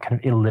the kind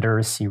of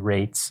illiteracy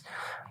rates.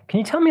 Can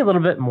you tell me a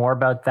little bit more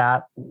about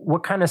that?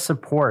 What kind of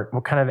support,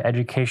 what kind of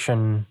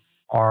education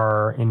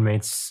are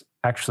inmates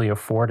actually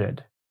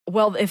afforded?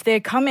 Well, if they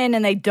come in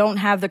and they don't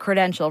have the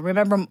credential,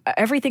 remember,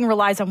 everything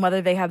relies on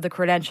whether they have the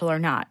credential or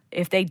not.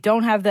 If they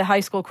don't have the high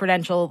school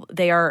credential,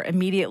 they are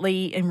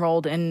immediately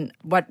enrolled in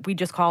what we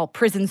just call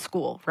prison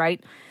school,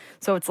 right?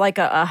 So it's like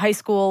a high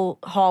school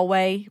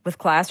hallway with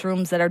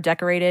classrooms that are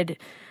decorated,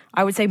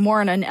 I would say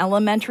more in an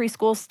elementary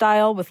school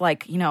style with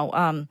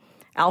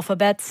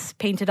alphabets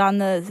painted on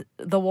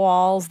the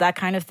walls, that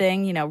kind of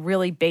thing,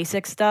 really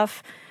basic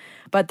stuff.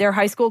 But they're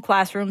high school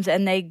classrooms,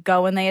 and they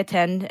go and they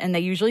attend, and they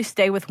usually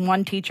stay with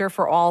one teacher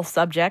for all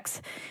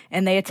subjects,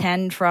 and they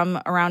attend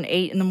from around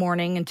 8 in the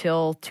morning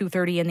until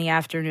 2:30 in the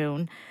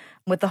afternoon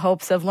with the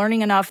hopes of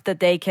learning enough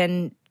that they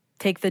can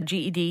take the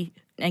GED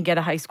and get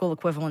a high school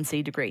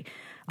equivalency degree.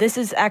 This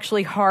is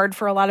actually hard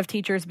for a lot of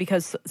teachers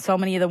because so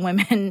many of the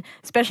women,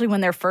 especially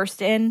when they're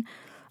first in,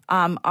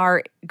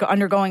 are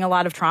undergoing a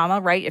lot of trauma,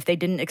 right? If they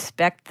didn't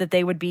expect that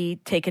they would be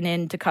taken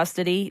into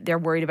custody, they're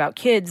worried about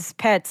kids,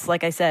 pets,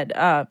 like I said.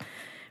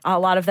 A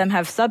lot of them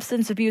have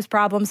substance abuse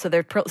problems, so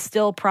they're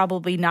still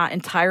probably not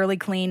entirely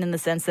clean in the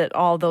sense that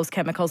all those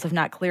chemicals have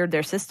not cleared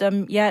their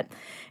system yet.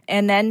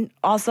 And then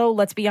also,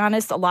 let's be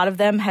honest, a lot of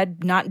them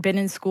had not been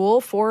in school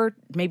for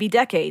maybe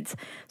decades.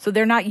 So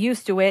they're not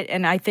used to it.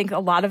 And I think a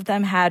lot of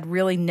them had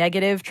really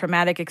negative,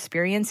 traumatic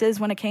experiences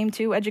when it came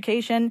to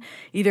education.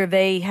 Either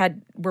they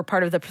were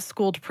part of the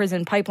school to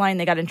prison pipeline,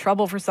 they got in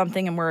trouble for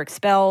something and were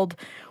expelled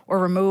or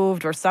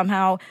removed or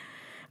somehow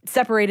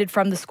separated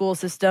from the school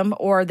system,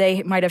 or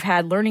they might have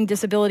had learning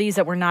disabilities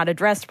that were not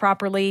addressed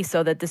properly,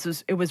 so that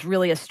it was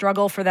really a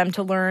struggle for them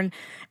to learn.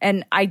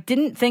 And I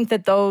didn't think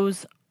that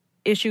those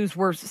issues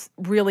were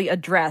really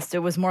addressed. It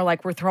was more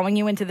like, we're throwing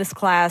you into this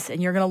class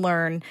and you're going to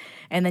learn,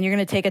 and then you're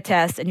going to take a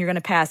test and you're going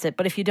to pass it.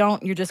 But if you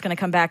don't, you're just going to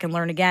come back and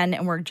learn again,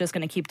 and we're just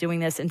going to keep doing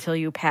this until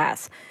you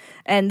pass.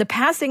 And the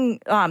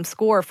passing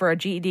score for a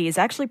GED is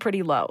actually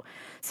pretty low.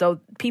 So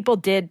people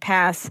did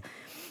pass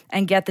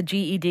and get the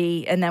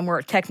GED, and then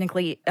were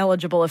technically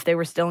eligible if they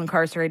were still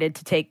incarcerated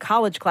to take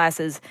college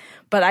classes.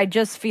 But I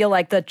just feel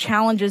like the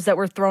challenges that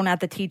were thrown at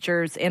the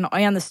teachers and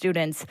the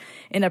students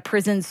in a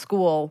prison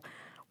school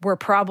were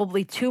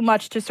probably too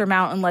much to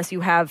surmount unless you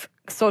have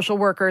social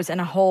workers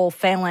and a whole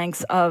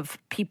phalanx of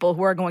people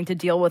who are going to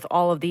deal with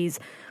all of these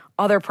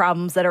other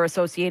problems that are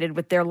associated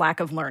with their lack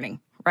of learning,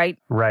 right?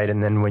 Right,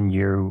 and then when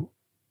you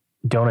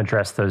don't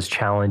address those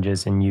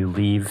challenges and you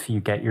leave, you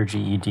get your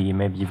GED,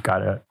 maybe you've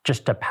got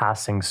just a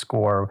passing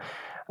score.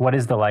 What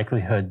is the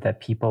likelihood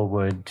that people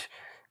would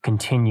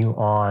continue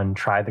on,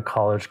 try the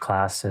college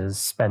classes,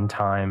 spend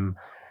time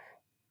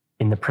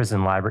in the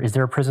prison library? Is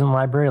there a prison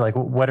library? Like,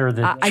 what are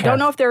the I don't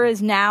know if there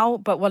is now,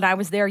 but when I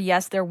was there,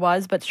 yes, there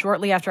was. But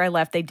shortly after I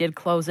left, they did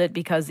close it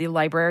because the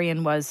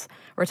librarian was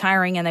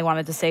retiring and they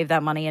wanted to save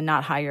that money and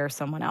not hire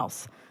someone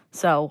else.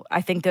 So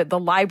I think that the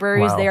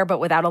library is there, but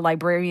without a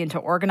librarian to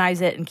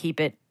organize it and keep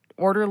it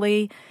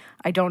orderly,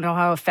 I don't know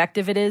how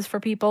effective it is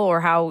for people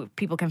or how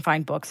people can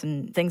find books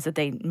and things that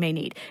they may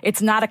need. It's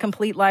not a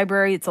complete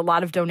library. It's a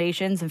lot of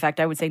donations. In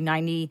fact, I would say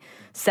 97%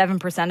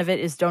 of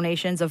it is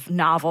donations of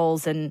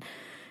novels and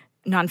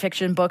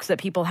nonfiction books that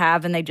people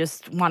have, and they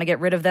just want to get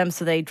rid of them,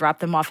 so they drop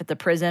them off at the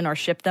prison or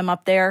ship them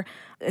up there.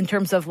 In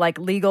terms of like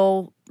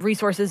legal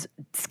resources,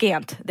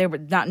 scant. There were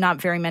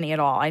not very many at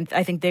all. I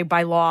think they,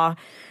 by law,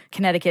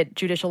 Connecticut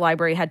Judicial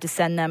Library had to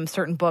send them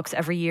certain books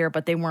every year,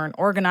 but they weren't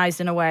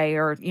organized in a way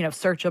or,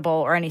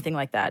 searchable or anything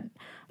like that.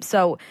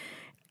 So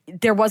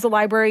there was a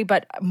library,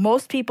 but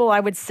most people, I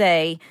would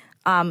say,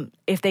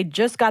 if they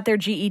just got their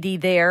GED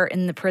there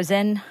in the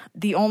prison,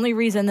 the only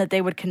reason that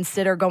they would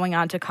consider going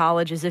on to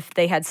college is if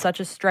they had such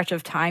a stretch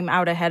of time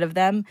out ahead of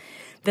them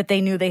that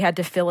they knew they had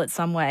to fill it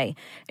some way.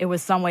 It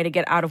was some way to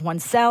get out of one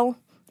cell,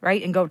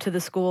 right, and go to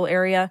the school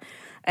area.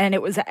 And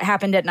it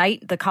happened at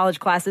night. The college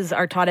classes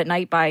are taught at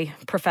night by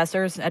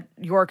professors. At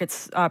York,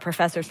 it's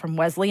professors from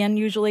Wesleyan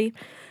usually.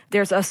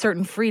 There's a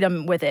certain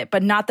freedom with it,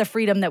 but not the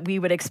freedom that we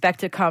would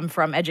expect to come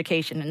from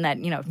education, and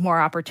that,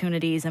 more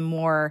opportunities and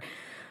more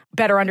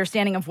better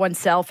understanding of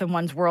oneself and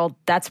one's world.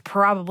 That's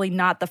probably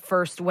not the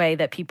first way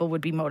that people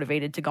would be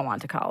motivated to go on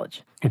to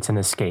college. It's an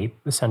escape,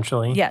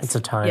 essentially. Yes. It's a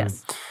time.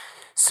 Yes.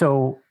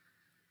 So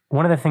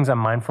one of the things I'm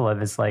mindful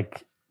of is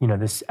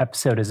this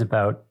episode is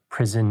about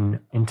prison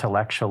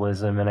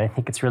intellectualism. And I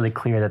think it's really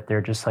clear that there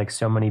are just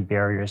so many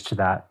barriers to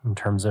that in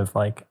terms of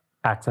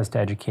access to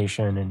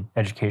education and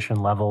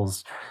education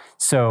levels.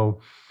 So,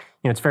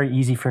 it's very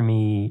easy for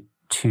me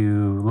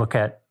to look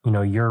at,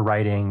 your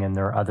writing, and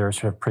there are other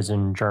sort of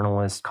prison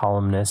journalists,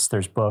 columnists,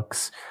 there's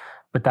books,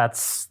 but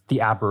that's the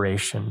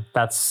aberration.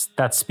 That's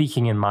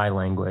speaking in my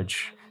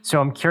language.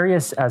 So I'm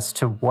curious as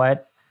to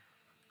what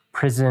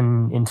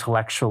prison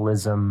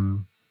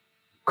intellectualism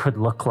could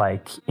look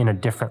like in a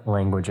different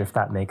language, if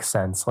that makes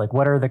sense.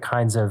 What are the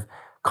kinds of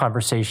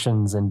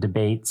conversations and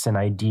debates and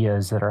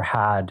ideas that are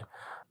had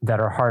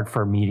that are hard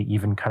for me to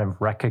even kind of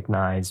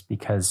recognize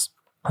because,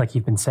 like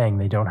you've been saying,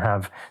 they don't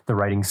have the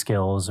writing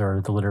skills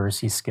or the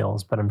literacy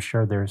skills, but I'm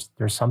sure there's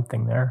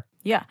something there.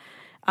 Yeah.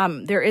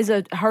 There is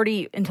a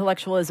hearty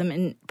intellectualism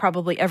in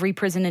probably every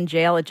prison and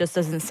jail. It just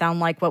doesn't sound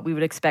like what we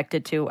would expect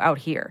it to out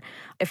here.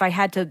 If I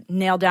had to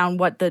nail down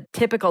what the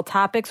typical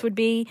topics would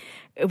be,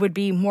 it would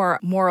be more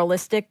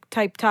moralistic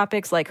type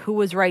topics, like who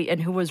was right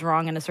and who was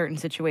wrong in a certain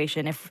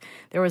situation. If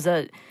there was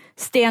a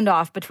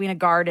standoff between a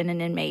guard and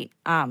an inmate,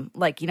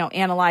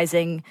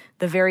 analyzing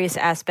the various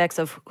aspects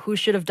of who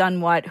should have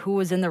done what, who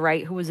was in the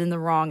right, who was in the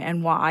wrong,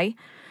 and why.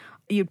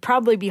 You'd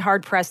probably be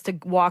hard-pressed to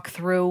walk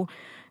through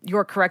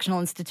your correctional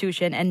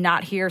institution and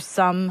not hear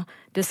some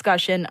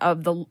discussion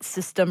of the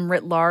system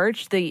writ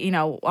large,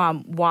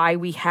 why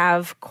we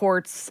have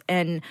courts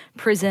and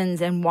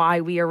prisons and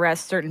why we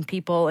arrest certain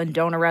people and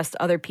don't arrest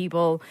other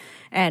people,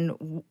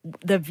 and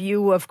the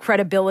view of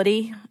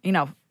credibility.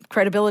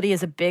 Credibility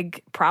is a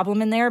big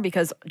problem in there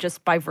because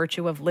just by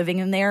virtue of living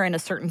in there in a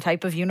certain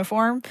type of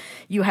uniform,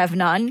 you have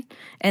none.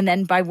 And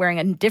then by wearing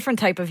a different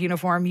type of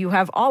uniform, you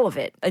have all of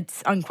it.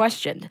 It's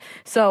unquestioned.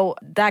 So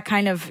that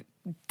kind of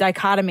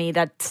dichotomy,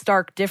 that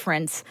stark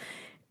difference,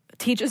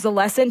 teaches a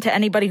lesson to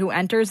anybody who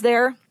enters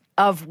there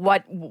of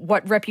what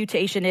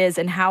reputation is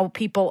and how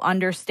people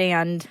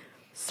understand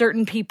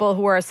certain people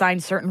who are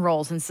assigned certain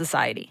roles in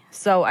society.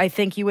 So I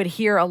think you would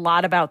hear a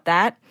lot about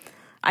that.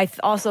 I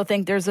also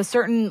think there's a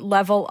certain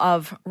level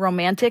of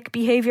romantic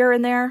behavior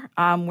in there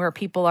where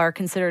people are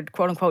considered,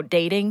 quote unquote,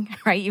 dating,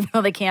 right? Even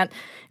though they can't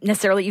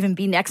necessarily even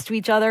be next to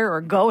each other or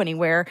go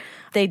anywhere,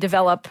 they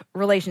develop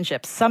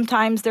relationships.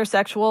 Sometimes they're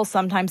sexual,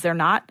 sometimes they're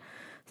not.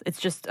 It's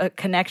just a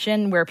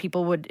connection where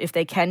people would, if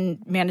they can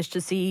manage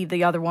to see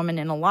the other woman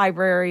in a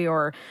library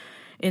or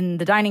in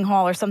the dining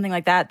hall or something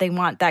like that, they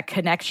want that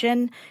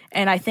connection.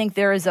 And I think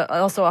there is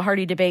also a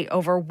hearty debate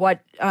over what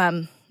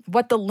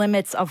the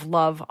limits of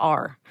love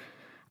are.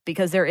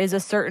 Because there is a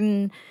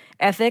certain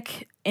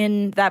ethic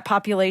in that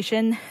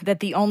population that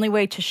the only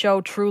way to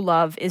show true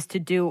love is to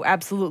do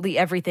absolutely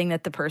everything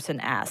that the person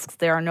asks.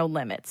 There are no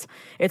limits.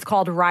 It's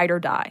called ride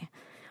or die.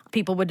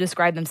 People would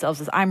describe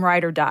themselves as I'm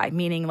ride or die,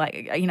 meaning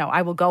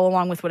I will go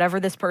along with whatever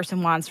this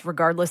person wants,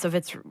 regardless of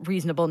its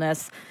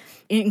reasonableness,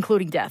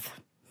 including death,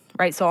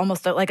 right? So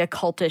almost like a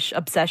cultish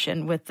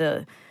obsession with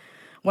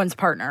one's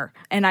partner.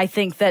 And I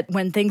think that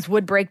when things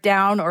would break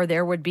down or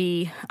there would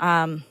be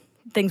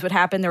things would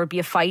happen, there would be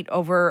a fight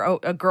over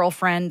a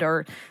girlfriend,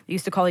 or they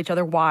used to call each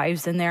other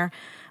wives in there.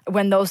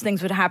 When those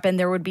things would happen,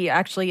 there would be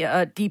actually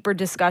a deeper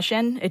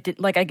discussion. It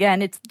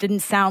didn't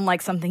sound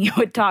like something you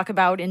would talk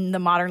about in the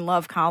Modern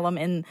Love column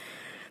in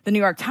the New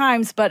York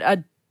Times, but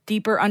a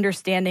deeper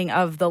understanding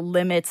of the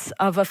limits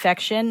of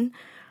affection,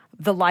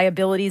 the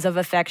liabilities of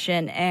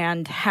affection,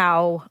 and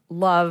how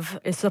love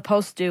is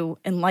supposed to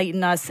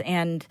enlighten us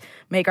and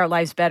make our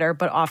lives better,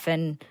 but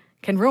often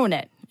can ruin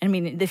it. I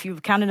mean, if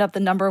you've counted up the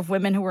number of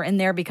women who were in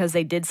there because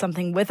they did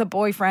something with a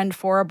boyfriend,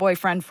 for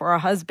a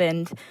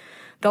husband,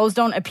 those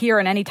don't appear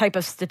in any type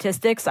of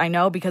statistics, I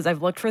know, because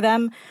I've looked for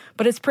them,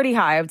 but it's pretty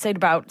high. I would say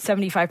about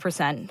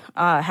 75%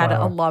 had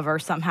a lover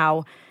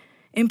somehow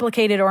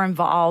implicated or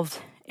involved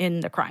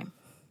in the crime.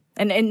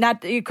 And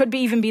that it could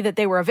even be that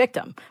they were a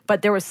victim,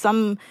 but there was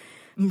some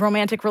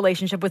romantic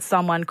relationship with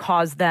someone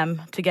caused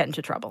them to get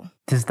into trouble.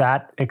 Does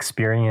that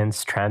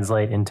experience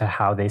translate into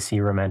how they see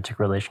romantic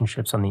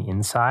relationships on the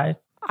inside?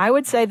 I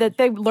would say that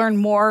they learn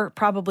more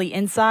probably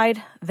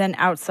inside than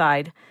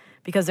outside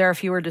because there are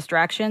fewer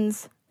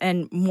distractions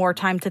and more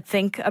time to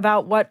think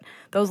about what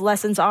those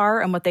lessons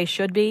are and what they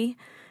should be,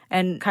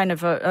 and kind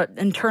of a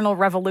internal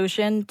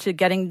revolution to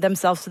getting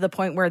themselves to the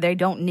point where they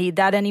don't need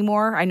that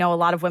anymore. I know a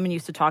lot of women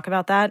used to talk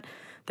about that.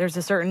 There's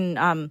a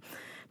certain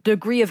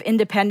degree of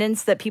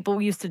independence that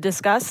people used to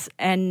discuss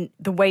and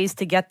the ways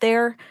to get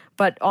there,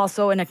 but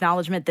also an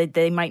acknowledgement that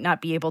they might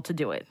not be able to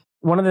do it.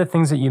 One of the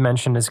things that you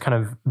mentioned is kind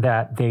of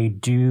that they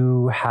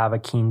do have a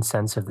keen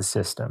sense of the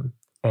system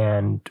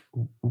and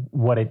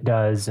what it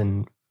does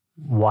and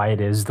why it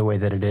is the way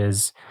that it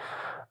is.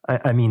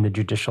 I mean, the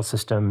judicial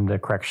system, the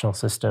correctional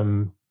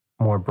system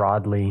more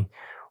broadly.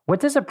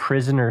 What does a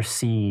prisoner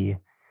see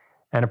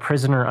and a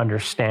prisoner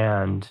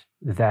understand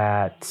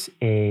that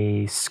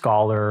a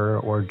scholar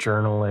or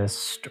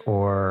journalist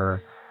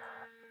or,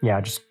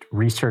 just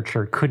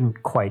researcher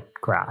couldn't quite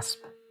grasp?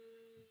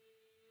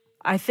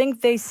 I think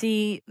they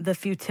see the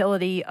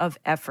futility of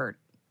effort,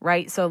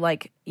 right? So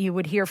like you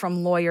would hear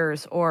from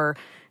lawyers or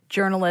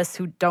journalists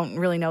who don't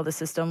really know the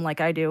system like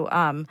I do,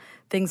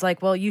 things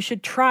like, well, you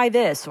should try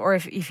this. Or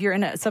if you're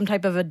in some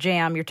type of a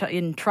jam, you're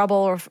in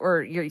trouble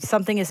or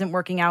something isn't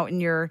working out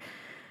in your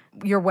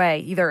way,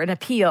 either an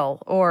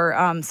appeal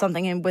or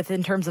something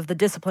in terms of the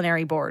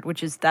disciplinary board,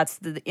 that's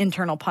the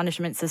internal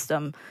punishment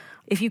system.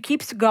 If you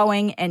keep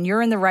going and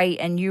you're in the right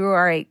and you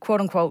are a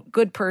quote unquote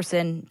good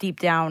person deep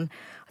down,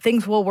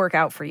 things will work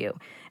out for you.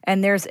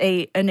 And there's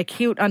an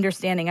acute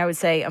understanding, I would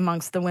say,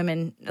 amongst the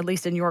women, at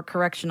least in York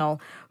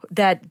Correctional,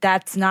 that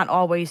that's not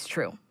always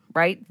true,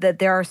 right? That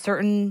there are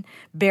certain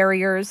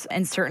barriers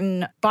and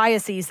certain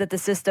biases that the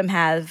system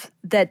has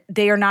that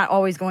they are not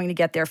always going to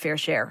get their fair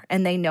share,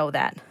 and they know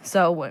that.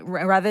 So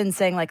rather than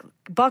saying, like,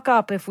 buck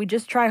up, if we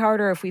just try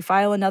harder, if we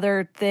file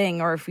another thing,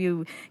 or if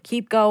you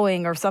keep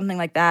going or something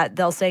like that,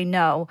 they'll say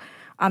no.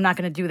 I'm not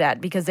going to do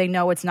that because they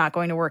know it's not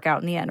going to work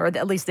out in the end, or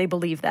at least they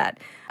believe that.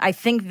 I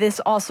think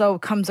this also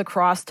comes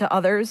across to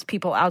others,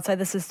 people outside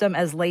the system,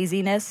 as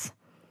laziness.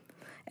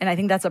 And I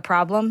think that's a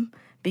problem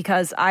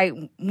because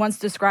I once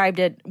described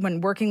it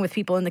when working with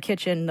people in the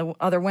kitchen, the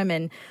other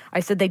women, I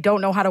said they don't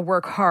know how to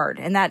work hard.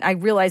 And that I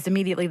realized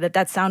immediately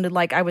that sounded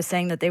like I was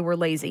saying that they were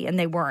lazy, and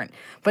they weren't.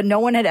 But no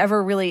one had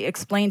ever really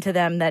explained to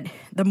them that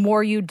the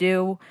more you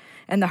do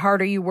and the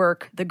harder you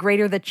work, the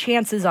greater the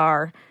chances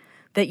are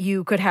that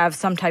you could have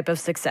some type of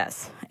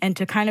success. And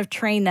to kind of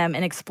train them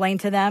and explain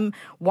to them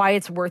why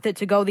it's worth it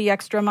to go the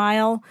extra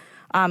mile,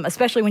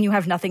 especially when you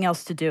have nothing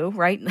else to do,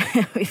 right?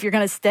 If you're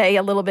going to stay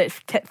a little bit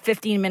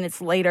 15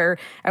 minutes later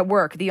at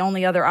work, the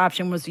only other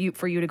option was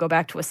for you to go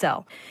back to a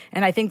cell.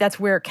 And I think that's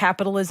where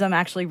capitalism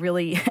actually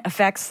really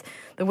affects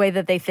the way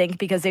that they think,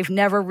 because they've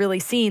never really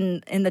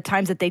seen, in the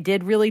times that they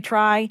did really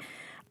try,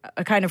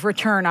 a kind of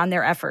return on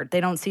their effort. They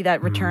don't see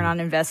that return on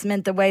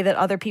investment the way that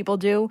other people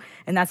do.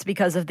 And that's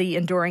because of the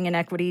enduring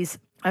inequities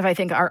of, I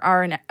think,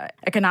 our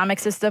economic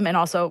system, and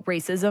also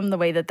racism, the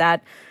way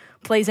that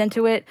plays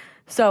into it.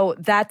 So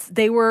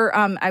they were,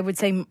 I would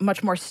say,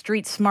 much more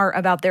street smart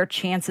about their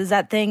chances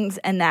at things,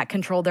 and that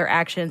controlled their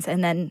actions.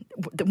 And then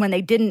when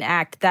they didn't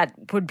act, that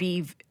would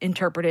be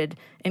interpreted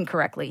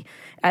incorrectly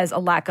as a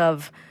lack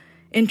of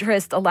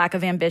interest, a lack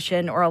of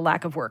ambition, or a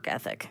lack of work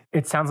ethic.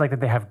 It sounds like that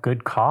they have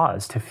good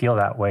cause to feel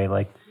that way.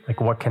 Like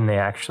what can they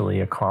actually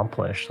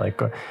accomplish?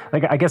 Like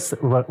I guess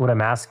what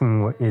I'm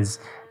asking is,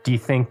 do you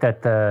think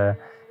that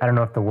I don't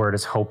know if the word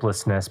is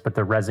hopelessness, but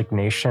the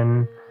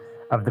resignation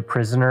of the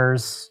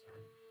prisoners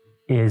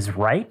is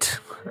right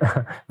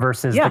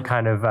versus the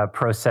kind of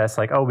process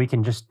like, oh, we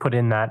can just put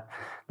in that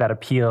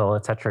appeal,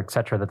 et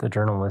cetera, that the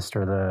journalist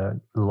or the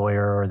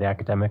lawyer or the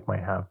academic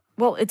might have?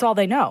 Well, it's all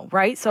they know,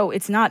 right? So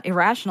it's not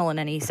irrational in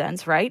any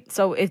sense, right?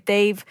 So if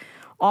they've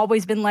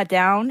always been let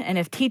down, and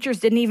if teachers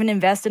didn't even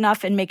invest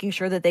enough in making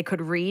sure that they could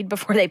read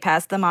before they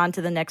passed them on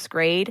to the next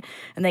grade,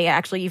 and they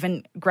actually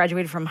even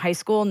graduated from high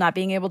school not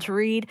being able to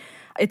read,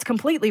 it's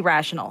completely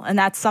rational. And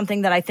that's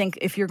something that I think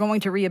if you're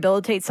going to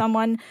rehabilitate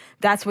someone,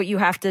 that's what you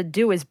have to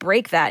do, is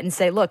break that and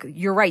say, look,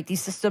 you're right,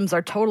 these systems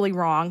are totally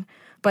wrong,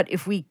 but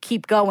if we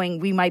keep going,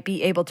 we might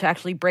be able to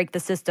actually break the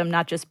system,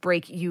 not just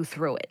break you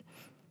through it.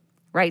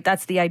 Right?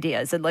 That's the idea.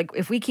 Is that, like,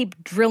 if we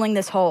keep drilling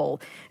this hole,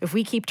 if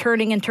we keep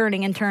turning and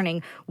turning and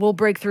turning, we'll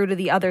break through to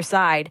the other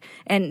side.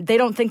 And they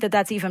don't think that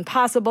that's even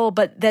possible,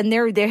 but then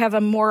they have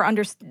a more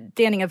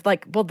understanding of,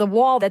 like, well, the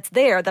wall that's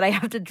there that I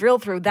have to drill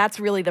through,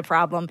 that's really the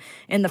problem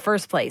in the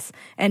first place.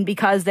 And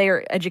because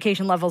their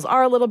education levels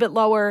are a little bit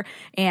lower,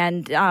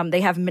 and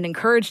they haven't been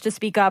encouraged to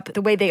speak up,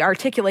 the way they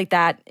articulate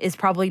that is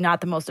probably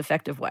not the most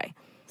effective way.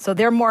 So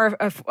they're more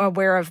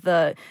aware of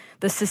the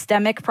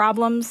systemic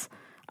problems.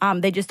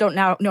 They just don't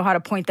know how to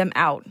point them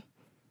out.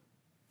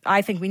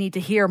 I think we need to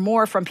hear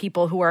more from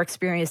people who are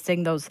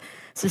experiencing those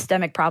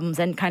systemic problems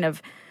and kind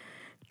of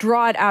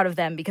draw it out of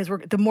them, because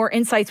the more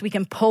insights we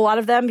can pull out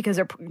of them, because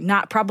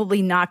they're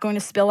probably not going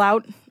to spill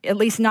out, at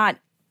least not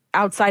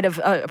outside of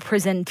a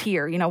prison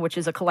tier, which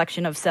is a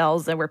collection of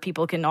cells where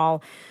people can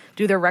all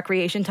do their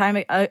recreation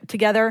time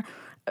together,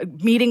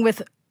 meeting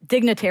with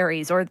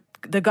dignitaries or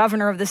the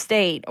governor of the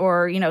state,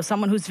 or,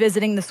 someone who's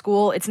visiting the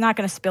school. It's not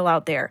going to spill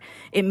out there.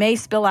 It may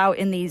spill out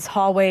in these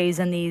hallways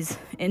and these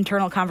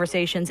internal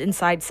conversations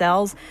inside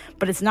cells,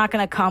 but it's not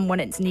going to come when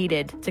it's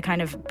needed to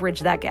kind of bridge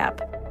that gap.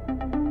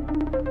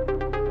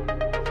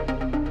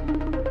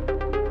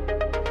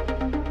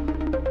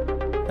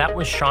 That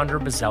was Chandra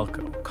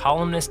Bazalko,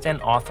 columnist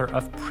and author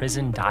of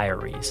Prison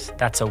Diaries.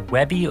 That's a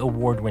Webby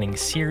Award-winning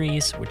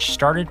series which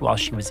started while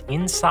she was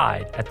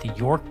inside at the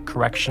York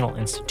Correctional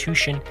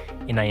Institution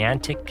in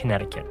Niantic,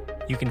 Connecticut.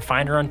 You can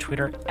find her on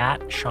Twitter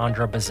at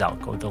Chandra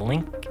Bazalko. The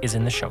link is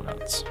in the show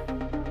notes.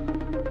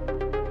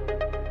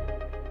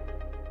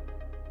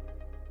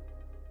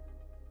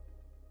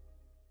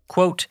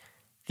 Quote,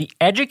 "The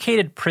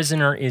educated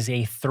prisoner is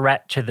a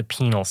threat to the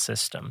penal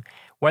system,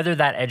 whether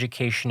that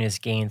education is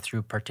gained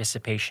through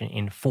participation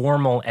in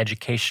formal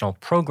educational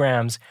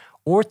programs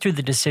or through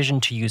the decision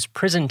to use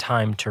prison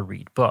time to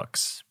read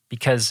books,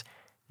 because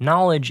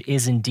knowledge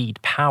is indeed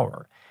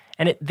power,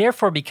 and it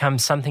therefore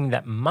becomes something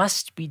that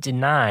must be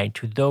denied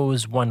to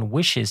those one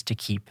wishes to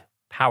keep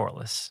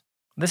powerless."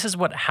 This is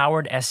what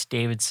Howard S.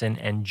 Davidson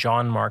and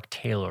John Mark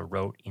Taylor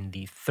wrote in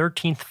the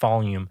 13th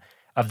volume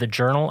of the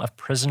Journal of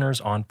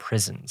Prisoners on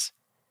Prisons.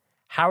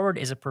 Howard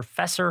is a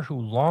professor who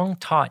long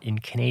taught in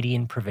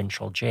Canadian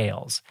provincial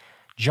jails.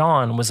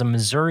 John was a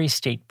Missouri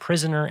state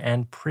prisoner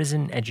and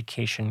prison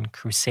education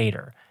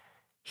crusader.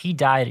 He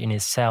died in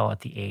his cell at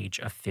the age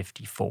of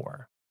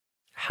 54.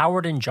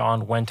 Howard and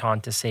John went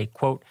on to say,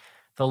 quote,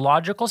 "The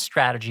logical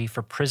strategy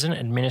for prison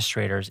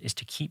administrators is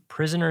to keep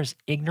prisoners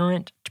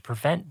ignorant to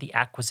prevent the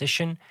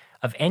acquisition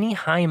of any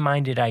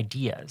high-minded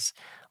ideas,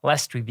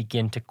 lest we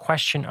begin to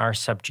question our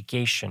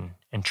subjugation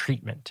and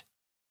treatment."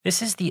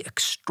 This is the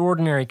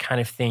extraordinary kind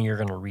of thing you're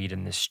going to read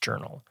in this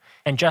journal.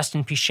 And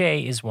Justin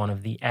Pichet is one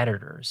of the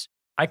editors.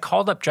 I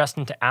called up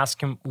Justin to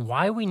ask him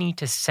why we need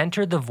to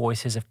center the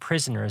voices of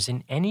prisoners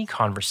in any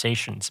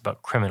conversations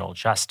about criminal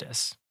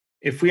justice.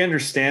 If we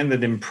understand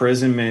that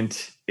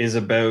imprisonment is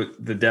about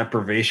the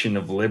deprivation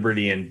of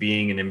liberty and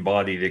being an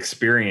embodied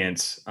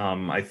experience,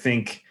 I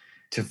think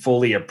to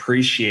fully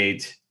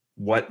appreciate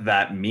what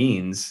that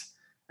means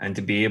and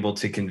to be able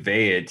to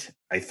convey it,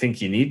 I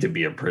think you need to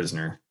be a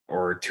prisoner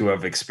or to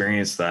have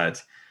experienced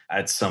that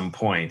at some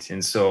point.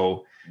 And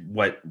so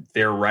what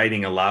their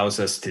writing allows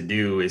us to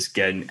do is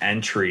get an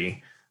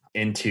entry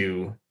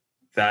into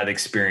that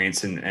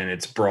experience and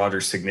its broader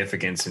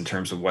significance in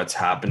terms of what's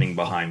happening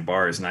behind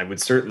bars. And I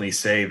would certainly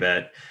say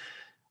that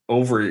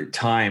over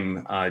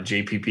time,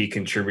 JPP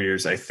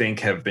contributors, I think,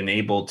 have been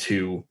able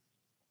to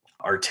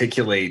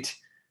articulate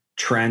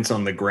trends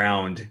on the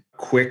ground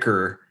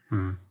quicker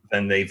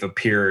than they've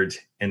appeared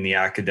in the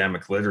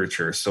academic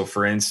literature. So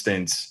for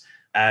instance,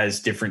 as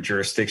different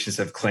jurisdictions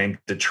have claimed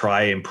to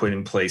try and put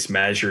in place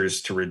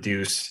measures to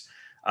reduce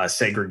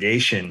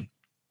segregation,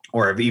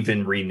 or have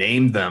even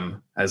renamed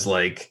them as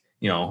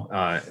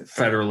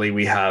federally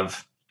we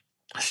have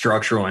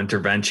structural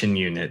intervention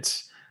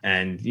units.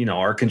 And,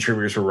 our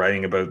contributors were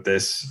writing about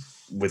this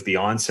with the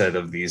onset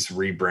of these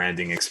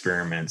rebranding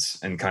experiments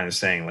and kind of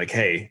saying like,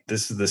 hey,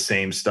 this is the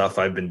same stuff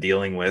I've been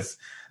dealing with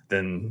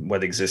than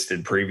what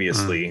existed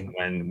previously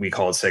when we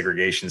called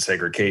segregation,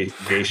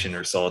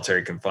 or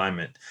solitary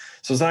confinement.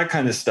 So it's that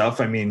kind of stuff.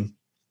 I mean,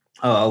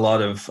 a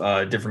lot of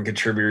different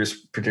contributors,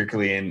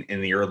 particularly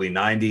in the early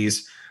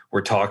 90s,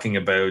 were talking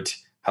about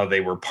how they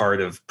were part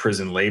of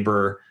prison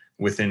labor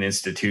within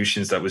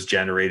institutions that was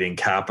generating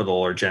capital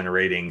or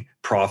generating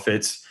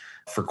profits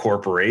for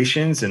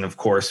corporations. And of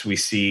course, we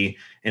see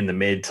in the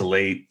mid to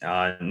late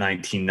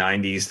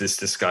 1990s, this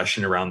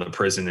discussion around the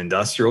prison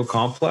industrial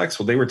complex.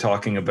 Well, they were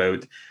talking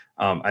about,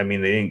 they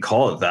didn't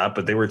call it that,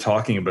 but they were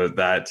talking about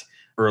that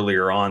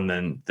earlier on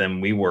than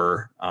we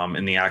were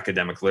in the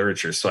academic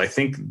literature. So I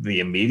think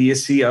the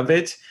immediacy of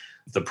it,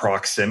 the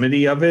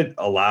proximity of it,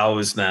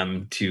 allows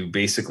them to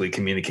basically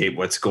communicate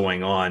what's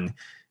going on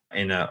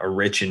in a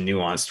rich and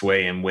nuanced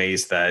way, in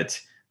ways that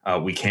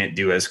we can't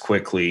do as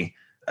quickly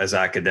as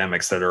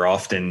academics that are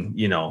often,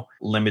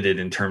 limited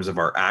in terms of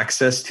our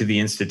access to the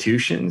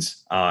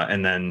institutions,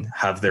 and then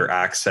have their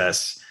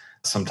access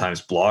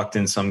sometimes blocked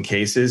in some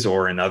cases,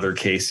 or in other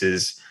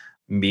cases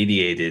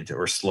mediated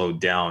or slowed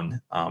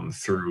down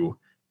through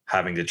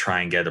having to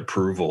try and get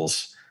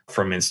approvals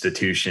from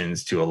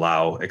institutions to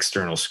allow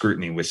external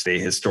scrutiny, which they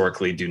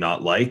historically do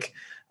not like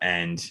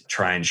and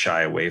try and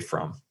shy away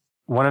from.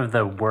 One of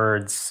the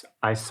words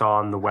I saw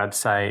on the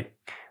website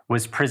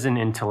was prison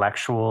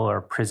intellectual or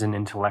prison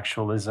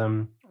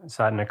intellectualism. I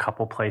saw it in a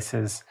couple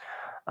places.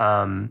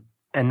 And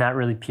that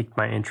really piqued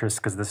my interest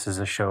because this is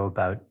a show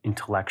about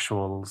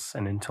intellectuals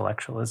and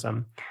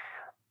intellectualism.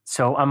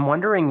 So I'm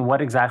wondering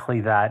what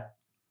exactly that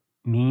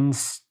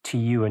means to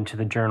you and to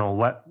the journal.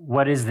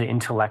 What is the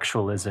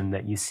intellectualism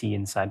that you see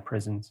inside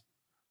prisons?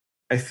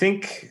 I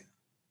think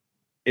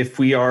if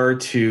we are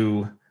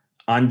to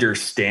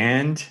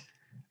understand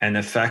and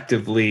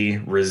effectively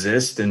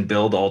resist and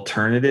build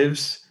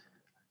alternatives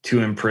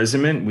to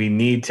imprisonment, we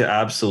need to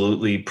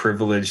absolutely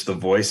privilege the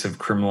voice of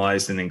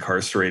criminalized and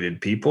incarcerated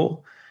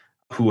people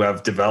who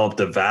have developed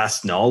a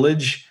vast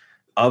knowledge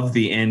of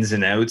the ins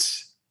and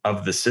outs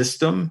of the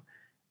system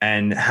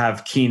and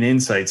have keen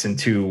insights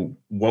into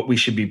what we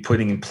should be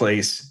putting in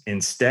place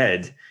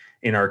instead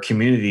in our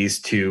communities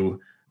to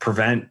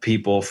prevent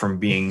people from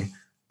being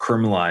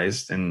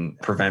criminalized and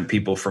prevent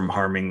people from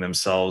harming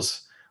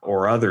themselves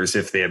or others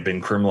if they have been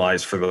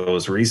criminalized for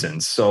those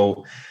reasons.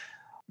 So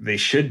they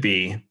should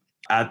be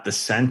at the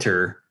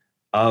center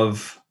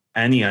of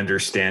any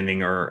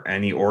understanding or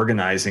any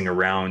organizing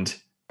around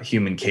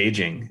human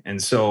caging.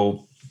 And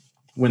so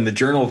when the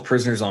Journal of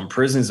Prisoners on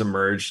Prisons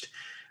emerged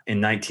in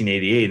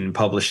 1988 and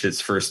published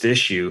its first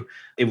issue,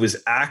 it was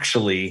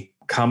actually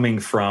coming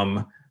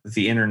from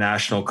the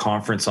International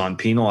Conference on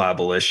Penal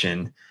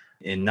Abolition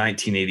in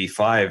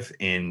 1985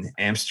 in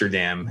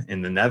Amsterdam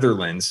in the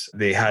Netherlands.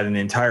 They had an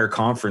entire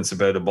conference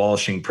about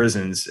abolishing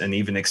prisons and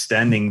even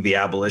extending the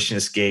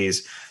abolitionist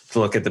gaze to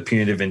look at the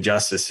punitive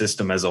injustice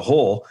system as a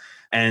whole.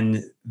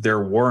 And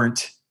there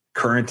weren't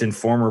current and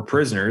former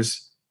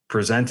prisoners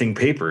presenting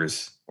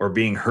papers or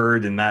being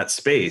heard in that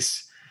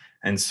space.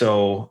 And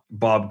so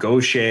Bob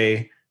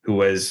Gaucher, who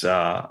was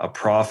a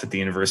prof at the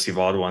University of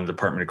Ottawa in the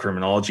Department of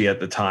Criminology at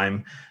the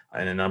time,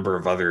 and a number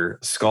of other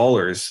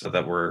scholars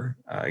that were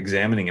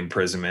examining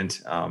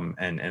imprisonment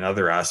and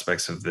other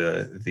aspects of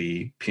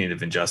the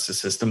punitive injustice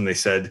system, they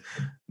said,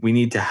 we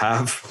need to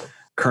have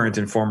current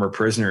and former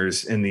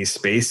prisoners in these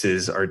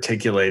spaces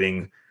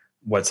articulating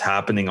what's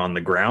happening on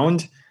the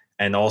ground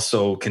and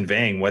also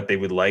conveying what they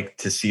would like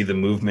to see the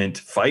movement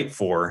fight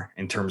for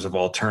in terms of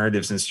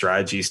alternatives and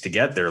strategies to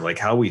get there, like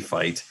how we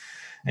fight.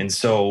 And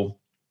so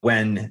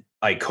when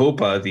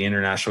ICOPA, the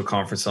International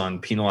Conference on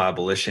Penal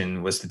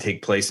Abolition, was to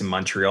take place in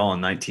Montreal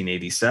in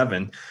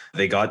 1987,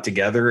 they got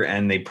together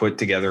and they put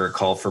together a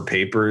call for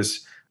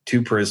papers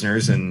to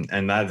prisoners, and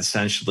that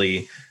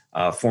essentially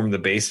formed the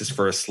basis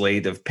for a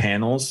slate of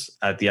panels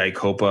at the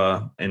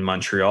ICOPA in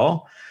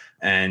Montreal.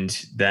 And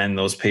then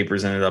those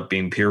papers ended up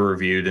being peer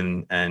reviewed,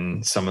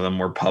 and some of them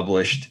were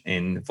published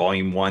in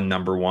volume 1,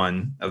 number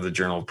 1 of the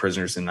Journal of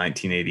Prisoners in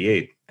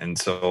 1988. And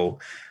so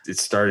it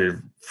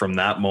started from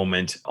that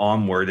moment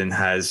onward and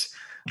has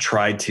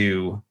tried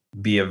to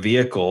be a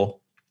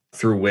vehicle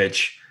through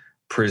which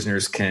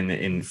prisoners can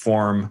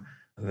inform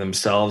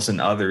themselves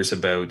and others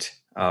about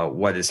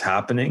what is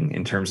happening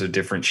in terms of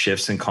different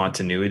shifts and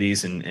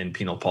continuities in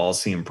penal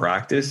policy and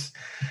practice,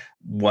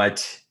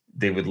 what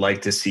they would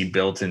like to see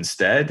built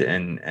instead,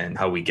 and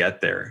how we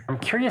get there. I'm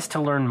curious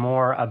to learn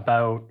more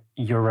about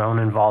your own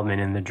involvement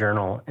in the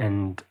journal,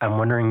 and I'm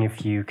wondering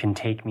if you can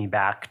take me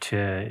back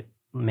to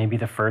maybe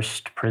the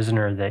first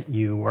prisoner that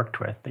you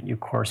worked with, that you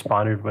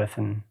corresponded with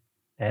and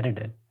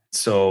edited.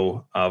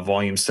 So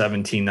volume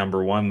 17,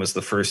 number 1 was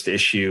the first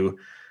issue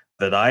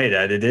that I had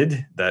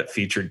edited that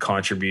featured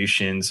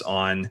contributions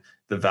on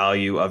the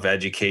value of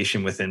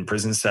education within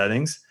prison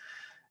settings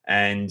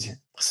and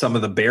some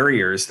of the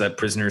barriers that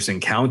prisoners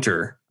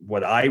encounter.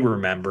 What I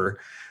remember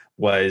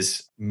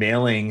was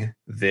mailing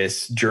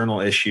this journal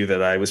issue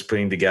that I was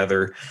putting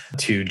together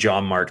to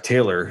John Mark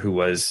Taylor, who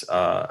was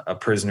a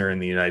prisoner in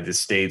the United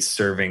States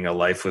serving a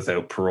life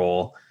without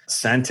parole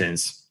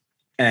sentence.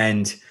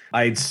 And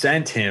I'd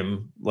sent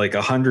him like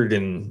 100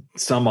 and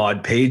some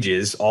odd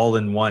pages all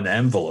in one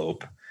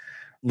envelope.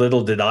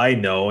 Little did I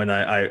know, and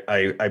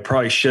I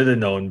probably should have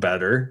known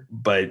better,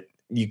 but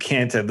you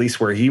can't, at least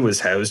where he was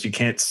housed, you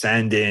can't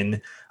send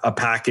in a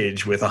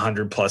package with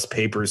 100 plus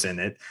papers in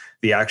it.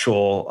 The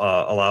actual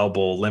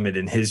allowable limit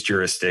in his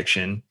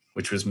jurisdiction,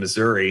 which was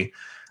Missouri,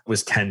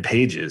 was 10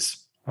 pages.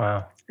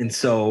 Wow. And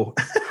so,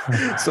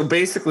 so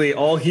basically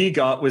all he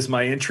got was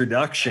my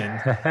introduction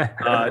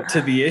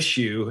to the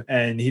issue,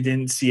 and he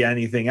didn't see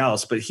anything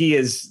else. But he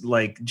is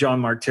like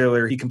John Mark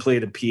Taylor. He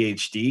completed a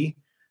PhD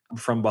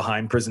from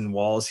behind prison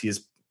walls. He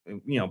has,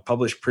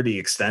 published pretty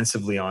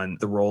extensively on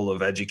the role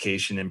of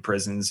education in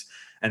prisons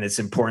and its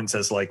importance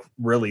as like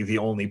really the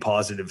only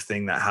positive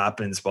thing that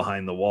happens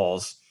behind the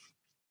walls.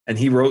 And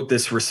he wrote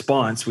this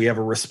response. We have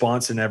a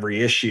response in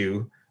every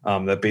issue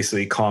that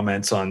basically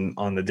comments on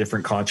the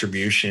different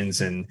contributions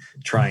and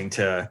trying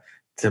to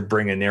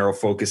bring a narrow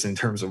focus in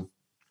terms of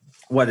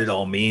what it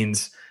all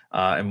means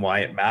and why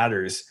it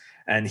matters.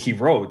 And he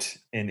wrote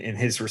in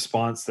his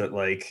response that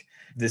like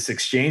this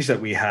exchange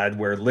that we had,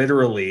 where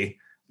literally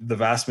the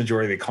vast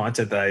majority of the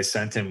content that I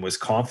sent him was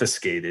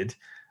confiscated,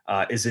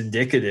 is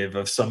indicative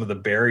of some of the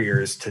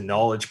barriers to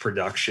knowledge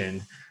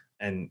production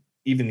and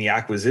even the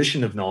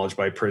acquisition of knowledge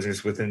by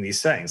prisoners within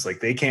these settings. Like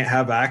they can't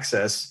have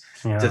access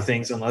to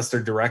things unless they're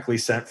directly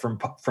sent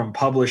from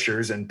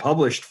publishers in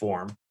published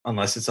form,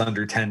 unless it's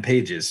under 10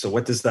 pages. So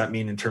what does that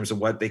mean in terms of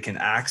what they can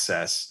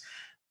access,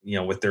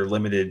 with their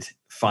limited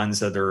funds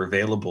that are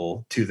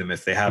available to them,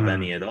 if they have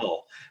any at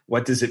all?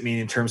 What does it mean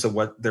in terms of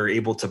what they're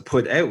able to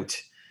put out,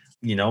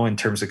 in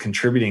terms of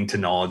contributing to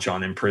knowledge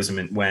on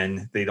imprisonment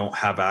when they don't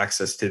have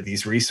access to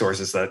these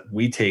resources that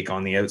we take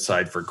on the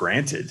outside for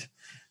granted?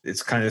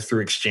 It's kind of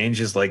through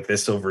exchanges like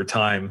this over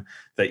time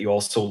that you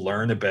also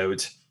learn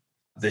about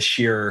the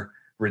sheer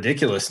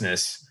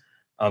ridiculousness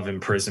of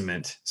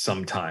imprisonment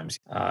sometimes.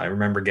 I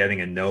remember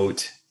getting a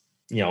note,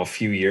 a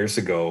few years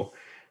ago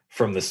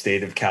from the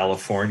state of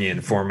California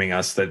informing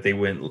us that they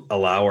wouldn't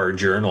allow our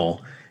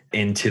journal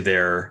into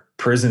their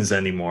prisons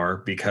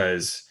anymore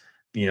because,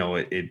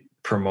 it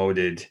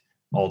promoted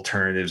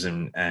alternatives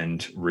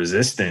and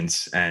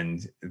resistance,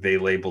 and they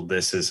labeled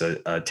this as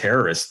a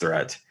terrorist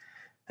threat.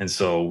 And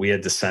so we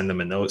had to send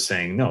them a note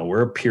saying, no,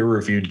 we're a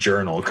peer-reviewed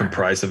journal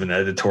comprised of an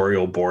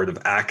editorial board of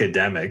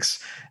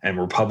academics, and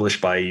we're published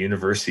by a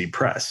university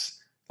press.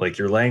 Like,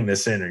 you're laying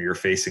this in or you're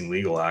facing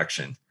legal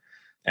action.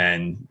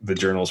 And the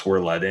journals were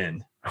let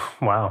in.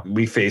 Wow.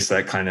 We face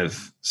that kind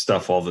of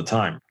stuff all the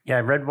time. Yeah,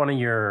 I read one of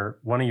your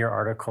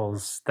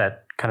articles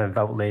that kind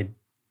of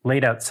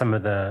laid out some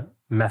of the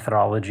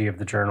methodology of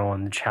the journal,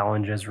 and the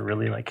challenges were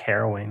really like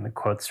harrowing. The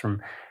quotes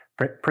from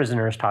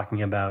prisoners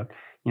talking about,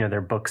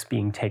 their books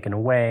being taken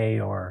away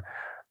or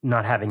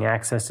not having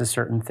access to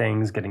certain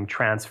things, getting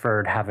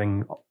transferred,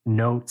 having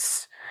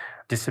notes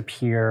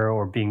disappear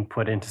or being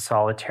put into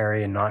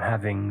solitary and not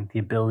having the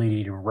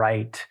ability to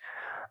write.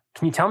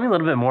 Can you tell me a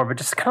little bit more about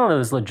just kind of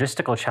those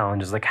logistical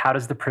challenges? Like, how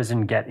does the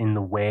prison get in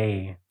the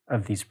way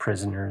of these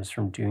prisoners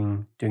from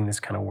doing this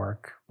kind of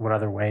work? What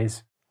other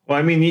ways? Well,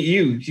 I mean,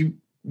 you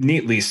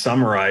neatly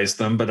summarized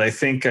them, but I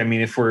think,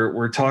 if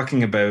we're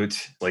talking about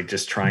like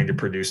just trying to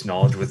produce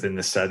knowledge within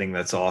the setting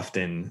that's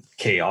often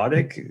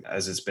chaotic,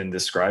 as it's been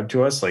described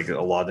to us, like a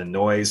lot of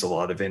noise, a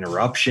lot of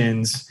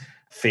interruptions,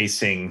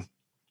 facing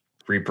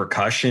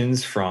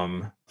repercussions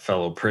from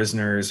fellow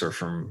prisoners or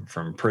from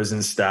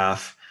prison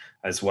staff,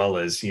 as well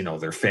as,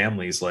 their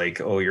families,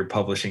 like, oh, you're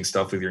publishing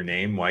stuff with your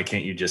name. Why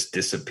can't you just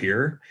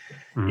disappear?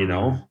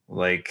 Mm.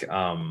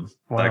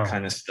 That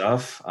kind of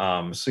stuff.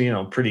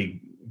 So,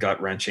 pretty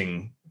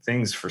gut-wrenching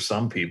things for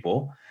some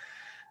people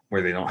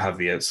where they don't have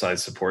the outside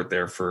support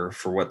there for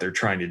what they're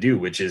trying to do,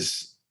 which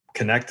is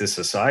connect to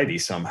society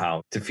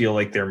somehow, to feel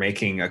like they're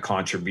making a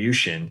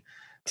contribution,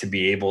 to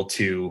be able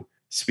to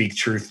speak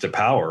truth to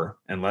power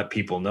and let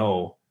people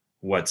know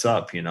what's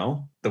up.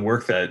 The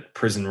work that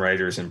prison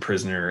writers and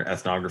prisoner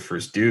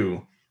ethnographers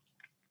do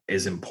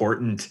is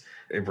important.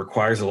 It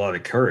requires a lot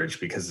of courage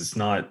because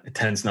it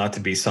tends not to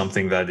be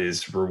something that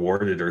is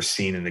rewarded or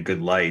seen in a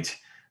good light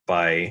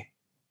by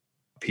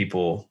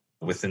people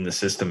within the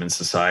system and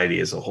society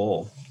as a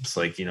whole. It's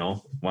like,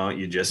 why don't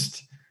you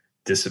just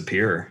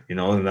disappear?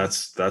 And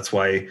that's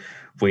why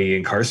we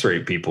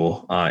incarcerate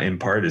people, in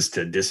part, is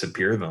to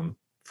disappear them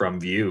from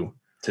view,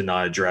 to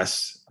not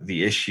address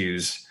the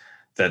issues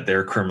that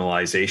their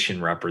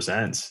criminalization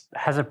represents.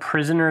 Has a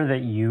prisoner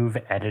that you've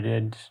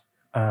edited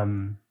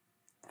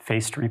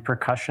faced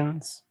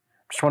repercussions?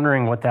 I'm just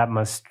wondering what that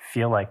must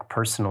feel like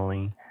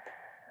personally.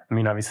 I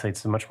mean, obviously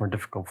it's much more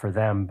difficult for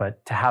them,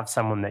 but to have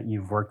someone that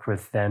you've worked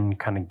with then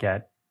kind of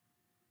get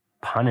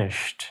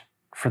punished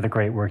for the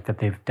great work that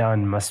they've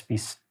done must be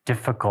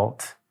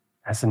difficult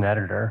as an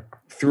editor.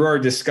 Through our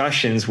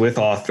discussions with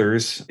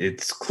authors,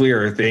 it's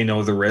clear they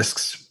know the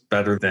risks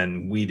better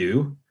than we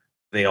do.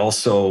 They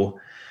also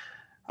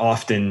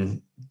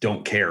often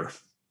don't care,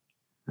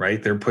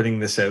 right? They're putting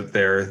this out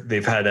there.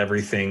 They've had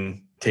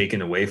everything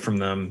taken away from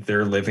them.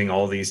 They're living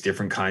all these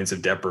different kinds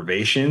of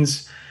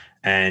deprivations,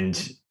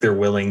 and they're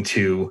willing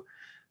to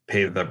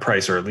pay the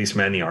price, or at least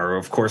many are.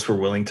 Of course, we're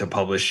willing to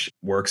publish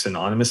works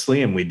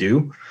anonymously, and we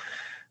do.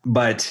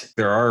 But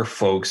there are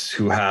folks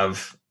who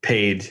have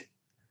paid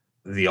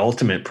the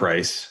ultimate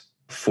price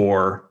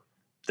for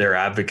their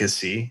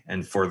advocacy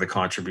and for the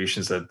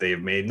contributions that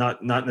they've made,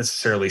 not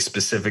necessarily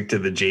specific to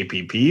the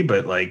JPP,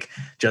 but like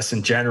just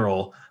in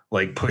general,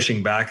 like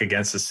pushing back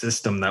against a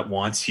system that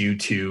wants you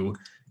to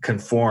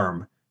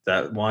conform,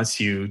 that wants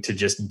you to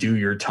just do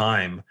your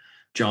time.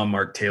 John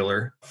Mark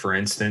Taylor, for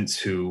instance,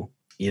 who,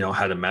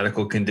 had a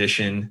medical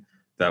condition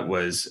that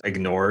was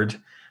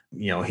ignored.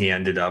 He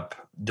ended up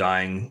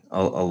dying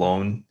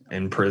alone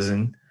in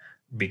prison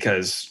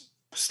because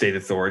state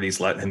authorities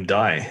let him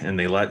die, and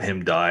they let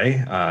him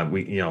die.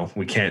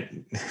 We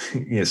can't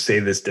say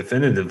this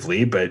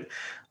definitively, but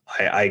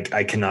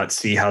I cannot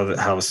see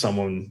how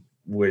someone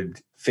would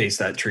face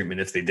that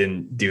treatment if they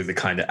didn't do the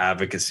kind of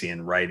advocacy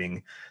and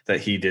writing that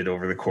he did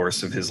over the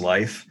course of his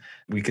life.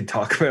 We could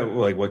talk about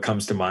like what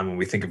comes to mind when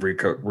we think of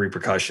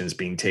repercussions,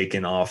 being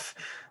taken off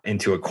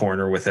into a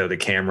corner without a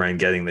camera and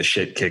getting the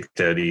shit kicked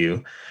out of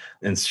you.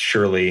 And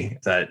surely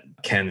that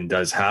can and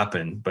does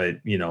happen. But,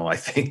 I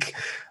think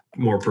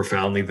more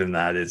profoundly than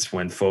that, it's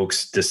when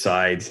folks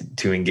decide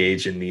to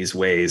engage in these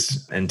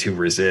ways and to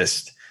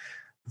resist,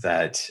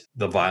 that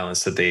the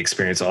violence that they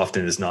experience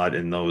often is not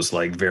in those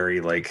like very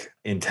like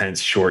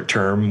intense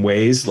short-term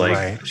ways, like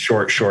right.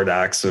 short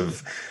acts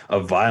of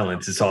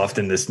violence. It's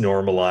often this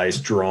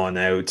normalized, drawn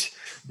out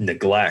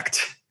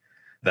neglect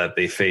that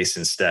they face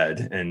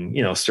instead. And,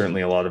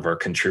 certainly a lot of our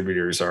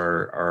contributors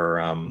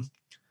are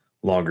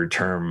longer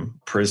term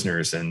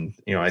prisoners. And,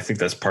 I think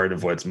that's part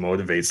of what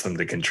motivates them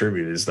to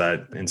contribute, is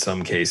that in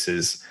some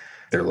cases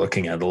they're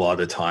looking at a lot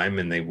of time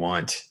and they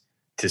want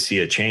to see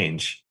a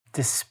change.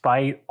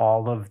 Despite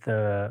all of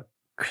the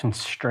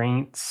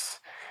constraints,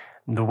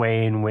 the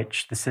way in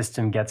which the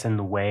system gets in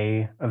the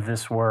way of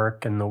this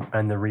work and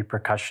the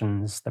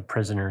repercussions the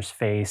prisoners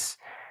face,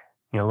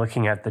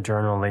 looking at the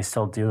journal, they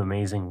still do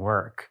amazing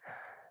work.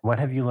 What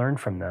have you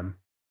learned from them?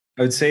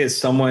 I would say, as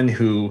someone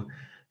who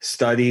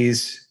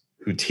studies,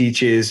 who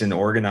teaches and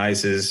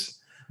organizes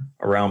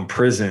around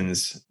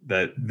prisons,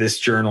 that this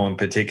journal in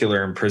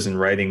particular, and prison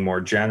writing more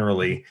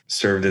generally,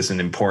 served as an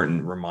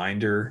important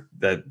reminder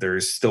that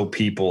there's still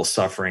people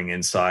suffering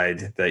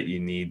inside that you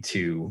need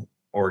to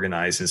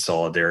organize in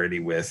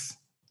solidarity with,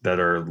 that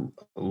are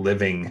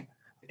living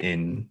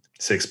in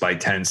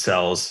 6x10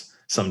 cells,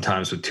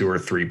 sometimes with 2 or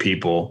 3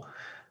 people,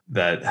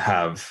 that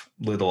have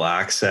little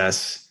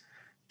access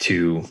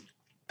to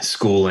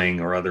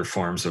schooling or other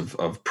forms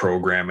of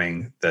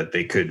programming that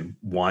they could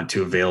want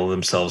to avail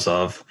themselves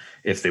of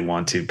if they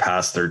want to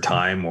pass their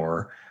time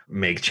or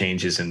make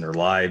changes in their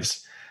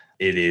lives.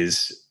 It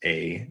is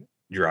a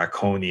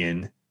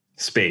draconian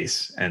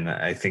space. And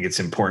I think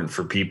it's important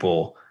for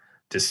people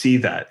to see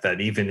that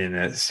even in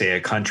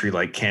a country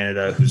like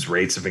Canada, whose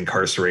rates of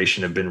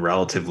incarceration have been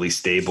relatively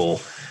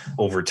stable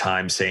over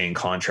time, say in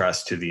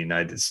contrast to the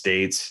United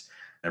States,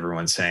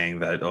 everyone's saying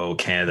that,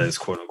 Canada is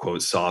quote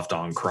unquote soft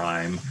on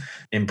crime.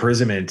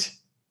 Imprisonment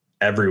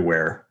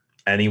everywhere,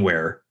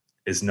 anywhere,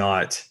 is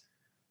not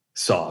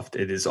soft.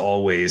 It is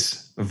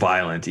always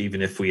violent,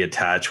 even if we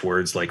attach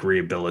words like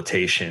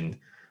rehabilitation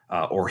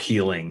or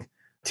healing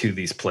to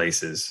these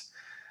places.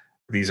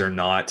 These are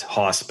not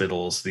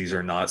hospitals. These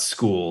are not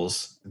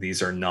schools.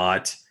 These are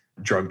not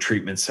drug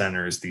treatment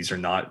centers. These are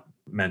not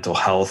mental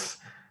health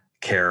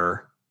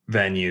care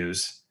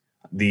venues.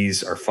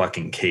 These are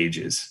fucking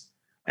cages.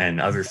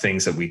 And other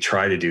things that we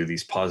try to do,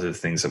 these positive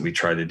things that we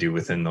try to do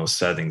within those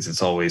settings,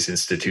 it's always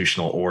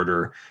institutional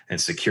order and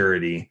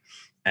security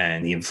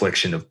and the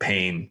infliction of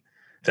pain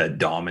that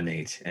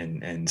dominate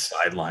and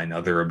sideline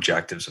other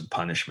objectives of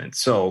punishment.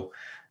 So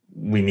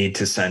we need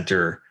to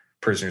center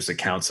prisoners'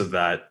 accounts of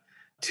that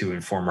to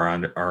inform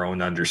our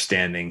own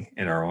understanding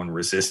and our own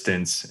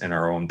resistance and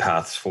our own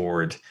paths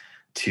forward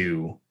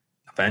to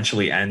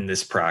eventually end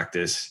this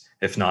practice,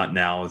 if not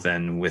now,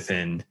 then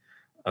within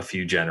a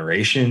few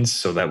generations,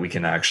 so that we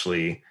can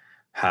actually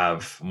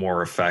have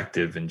more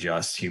effective and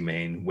just,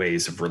 humane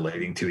ways of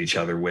relating to each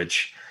other,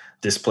 which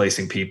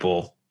displacing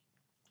people,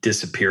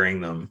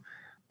 disappearing them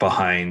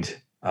behind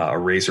a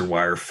razor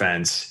wire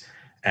fence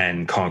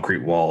and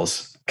concrete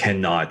walls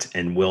cannot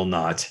and will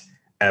not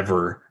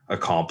ever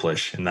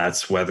accomplish. And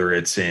that's whether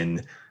it's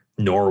in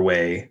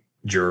Norway,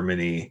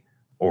 Germany,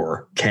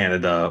 or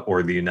Canada,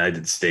 or the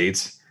United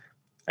States.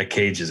 A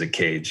cage is a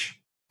cage.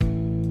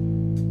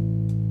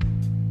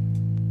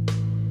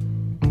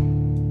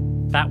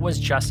 That was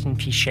Justin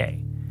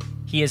Piché.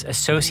 He is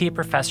Associate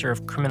Professor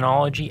of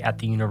Criminology at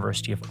the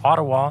University of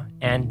Ottawa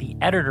and the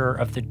editor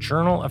of the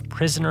Journal of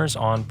Prisoners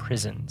on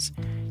Prisons.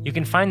 You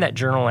can find that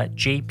journal at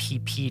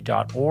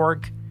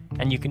jpp.org,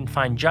 and you can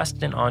find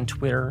Justin on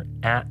Twitter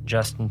at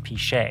Justin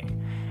Piché.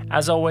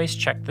 As always,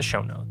 check the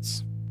show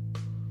notes.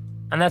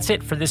 And that's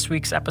it for this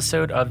week's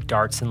episode of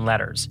Darts and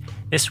Letters.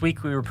 This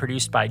week we were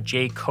produced by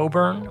Jay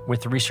Coburn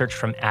with research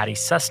from Addie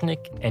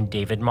Susnick and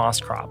David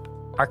Moskrop.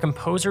 Our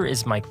composer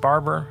is Mike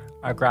Barber,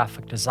 our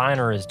graphic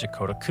designer is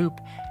Dakota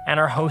Koop, and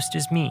our host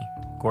is me,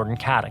 Gordon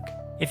Kaddick.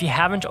 If you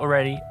haven't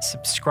already,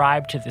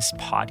 subscribe to this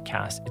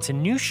podcast. It's a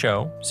new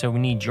show, so we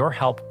need your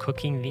help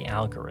cooking the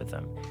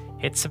algorithm.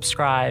 Hit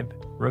subscribe,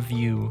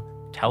 review,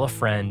 tell a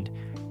friend,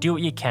 do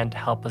what you can to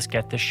help us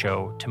get the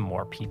show to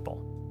more people.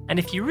 And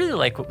if you really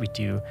like what we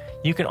do,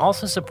 you can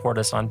also support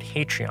us on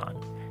Patreon.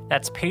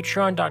 That's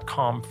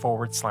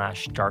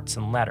patreon.com/darts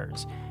and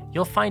letters.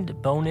 You'll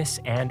find bonus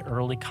and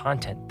early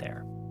content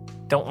there.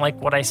 Don't like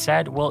what I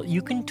said? Well,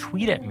 you can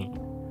tweet at me.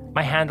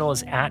 My handle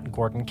is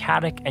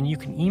 @GordonKaddick, and you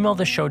can email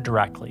the show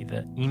directly.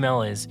 The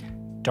email is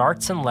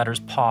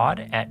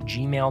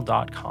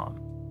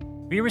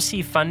dartsandletterspod@gmail.com. We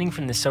receive funding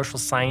from the Social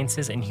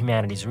Sciences and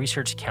Humanities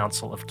Research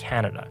Council of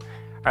Canada.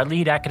 Our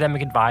lead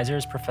academic advisor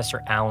is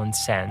Professor Alan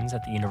Sens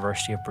at the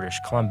University of British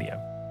Columbia.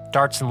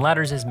 Darts and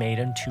Letters is made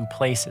in 2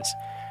 places,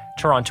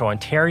 Toronto,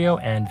 Ontario,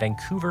 and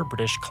Vancouver,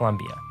 British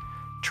Columbia.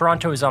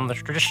 Toronto is on the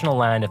traditional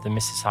land of the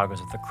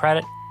Mississaugas of the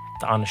Credit,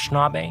 the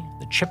Anishinaabe,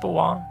 the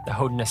Chippewa, the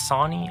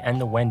Haudenosaunee, and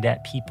the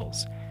Wendat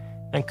peoples.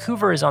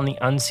 Vancouver is on the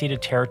unceded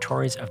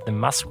territories of the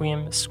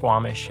Musqueam,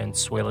 Squamish, and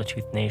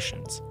Tsleil-Waututh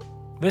nations.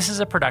 This is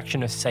a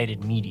production of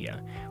Cited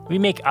Media. We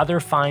make other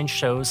fine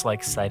shows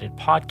like Cited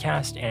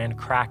Podcast and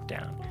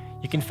Crackdown.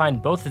 You can find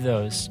both of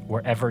those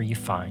wherever you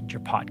find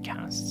your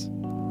podcasts.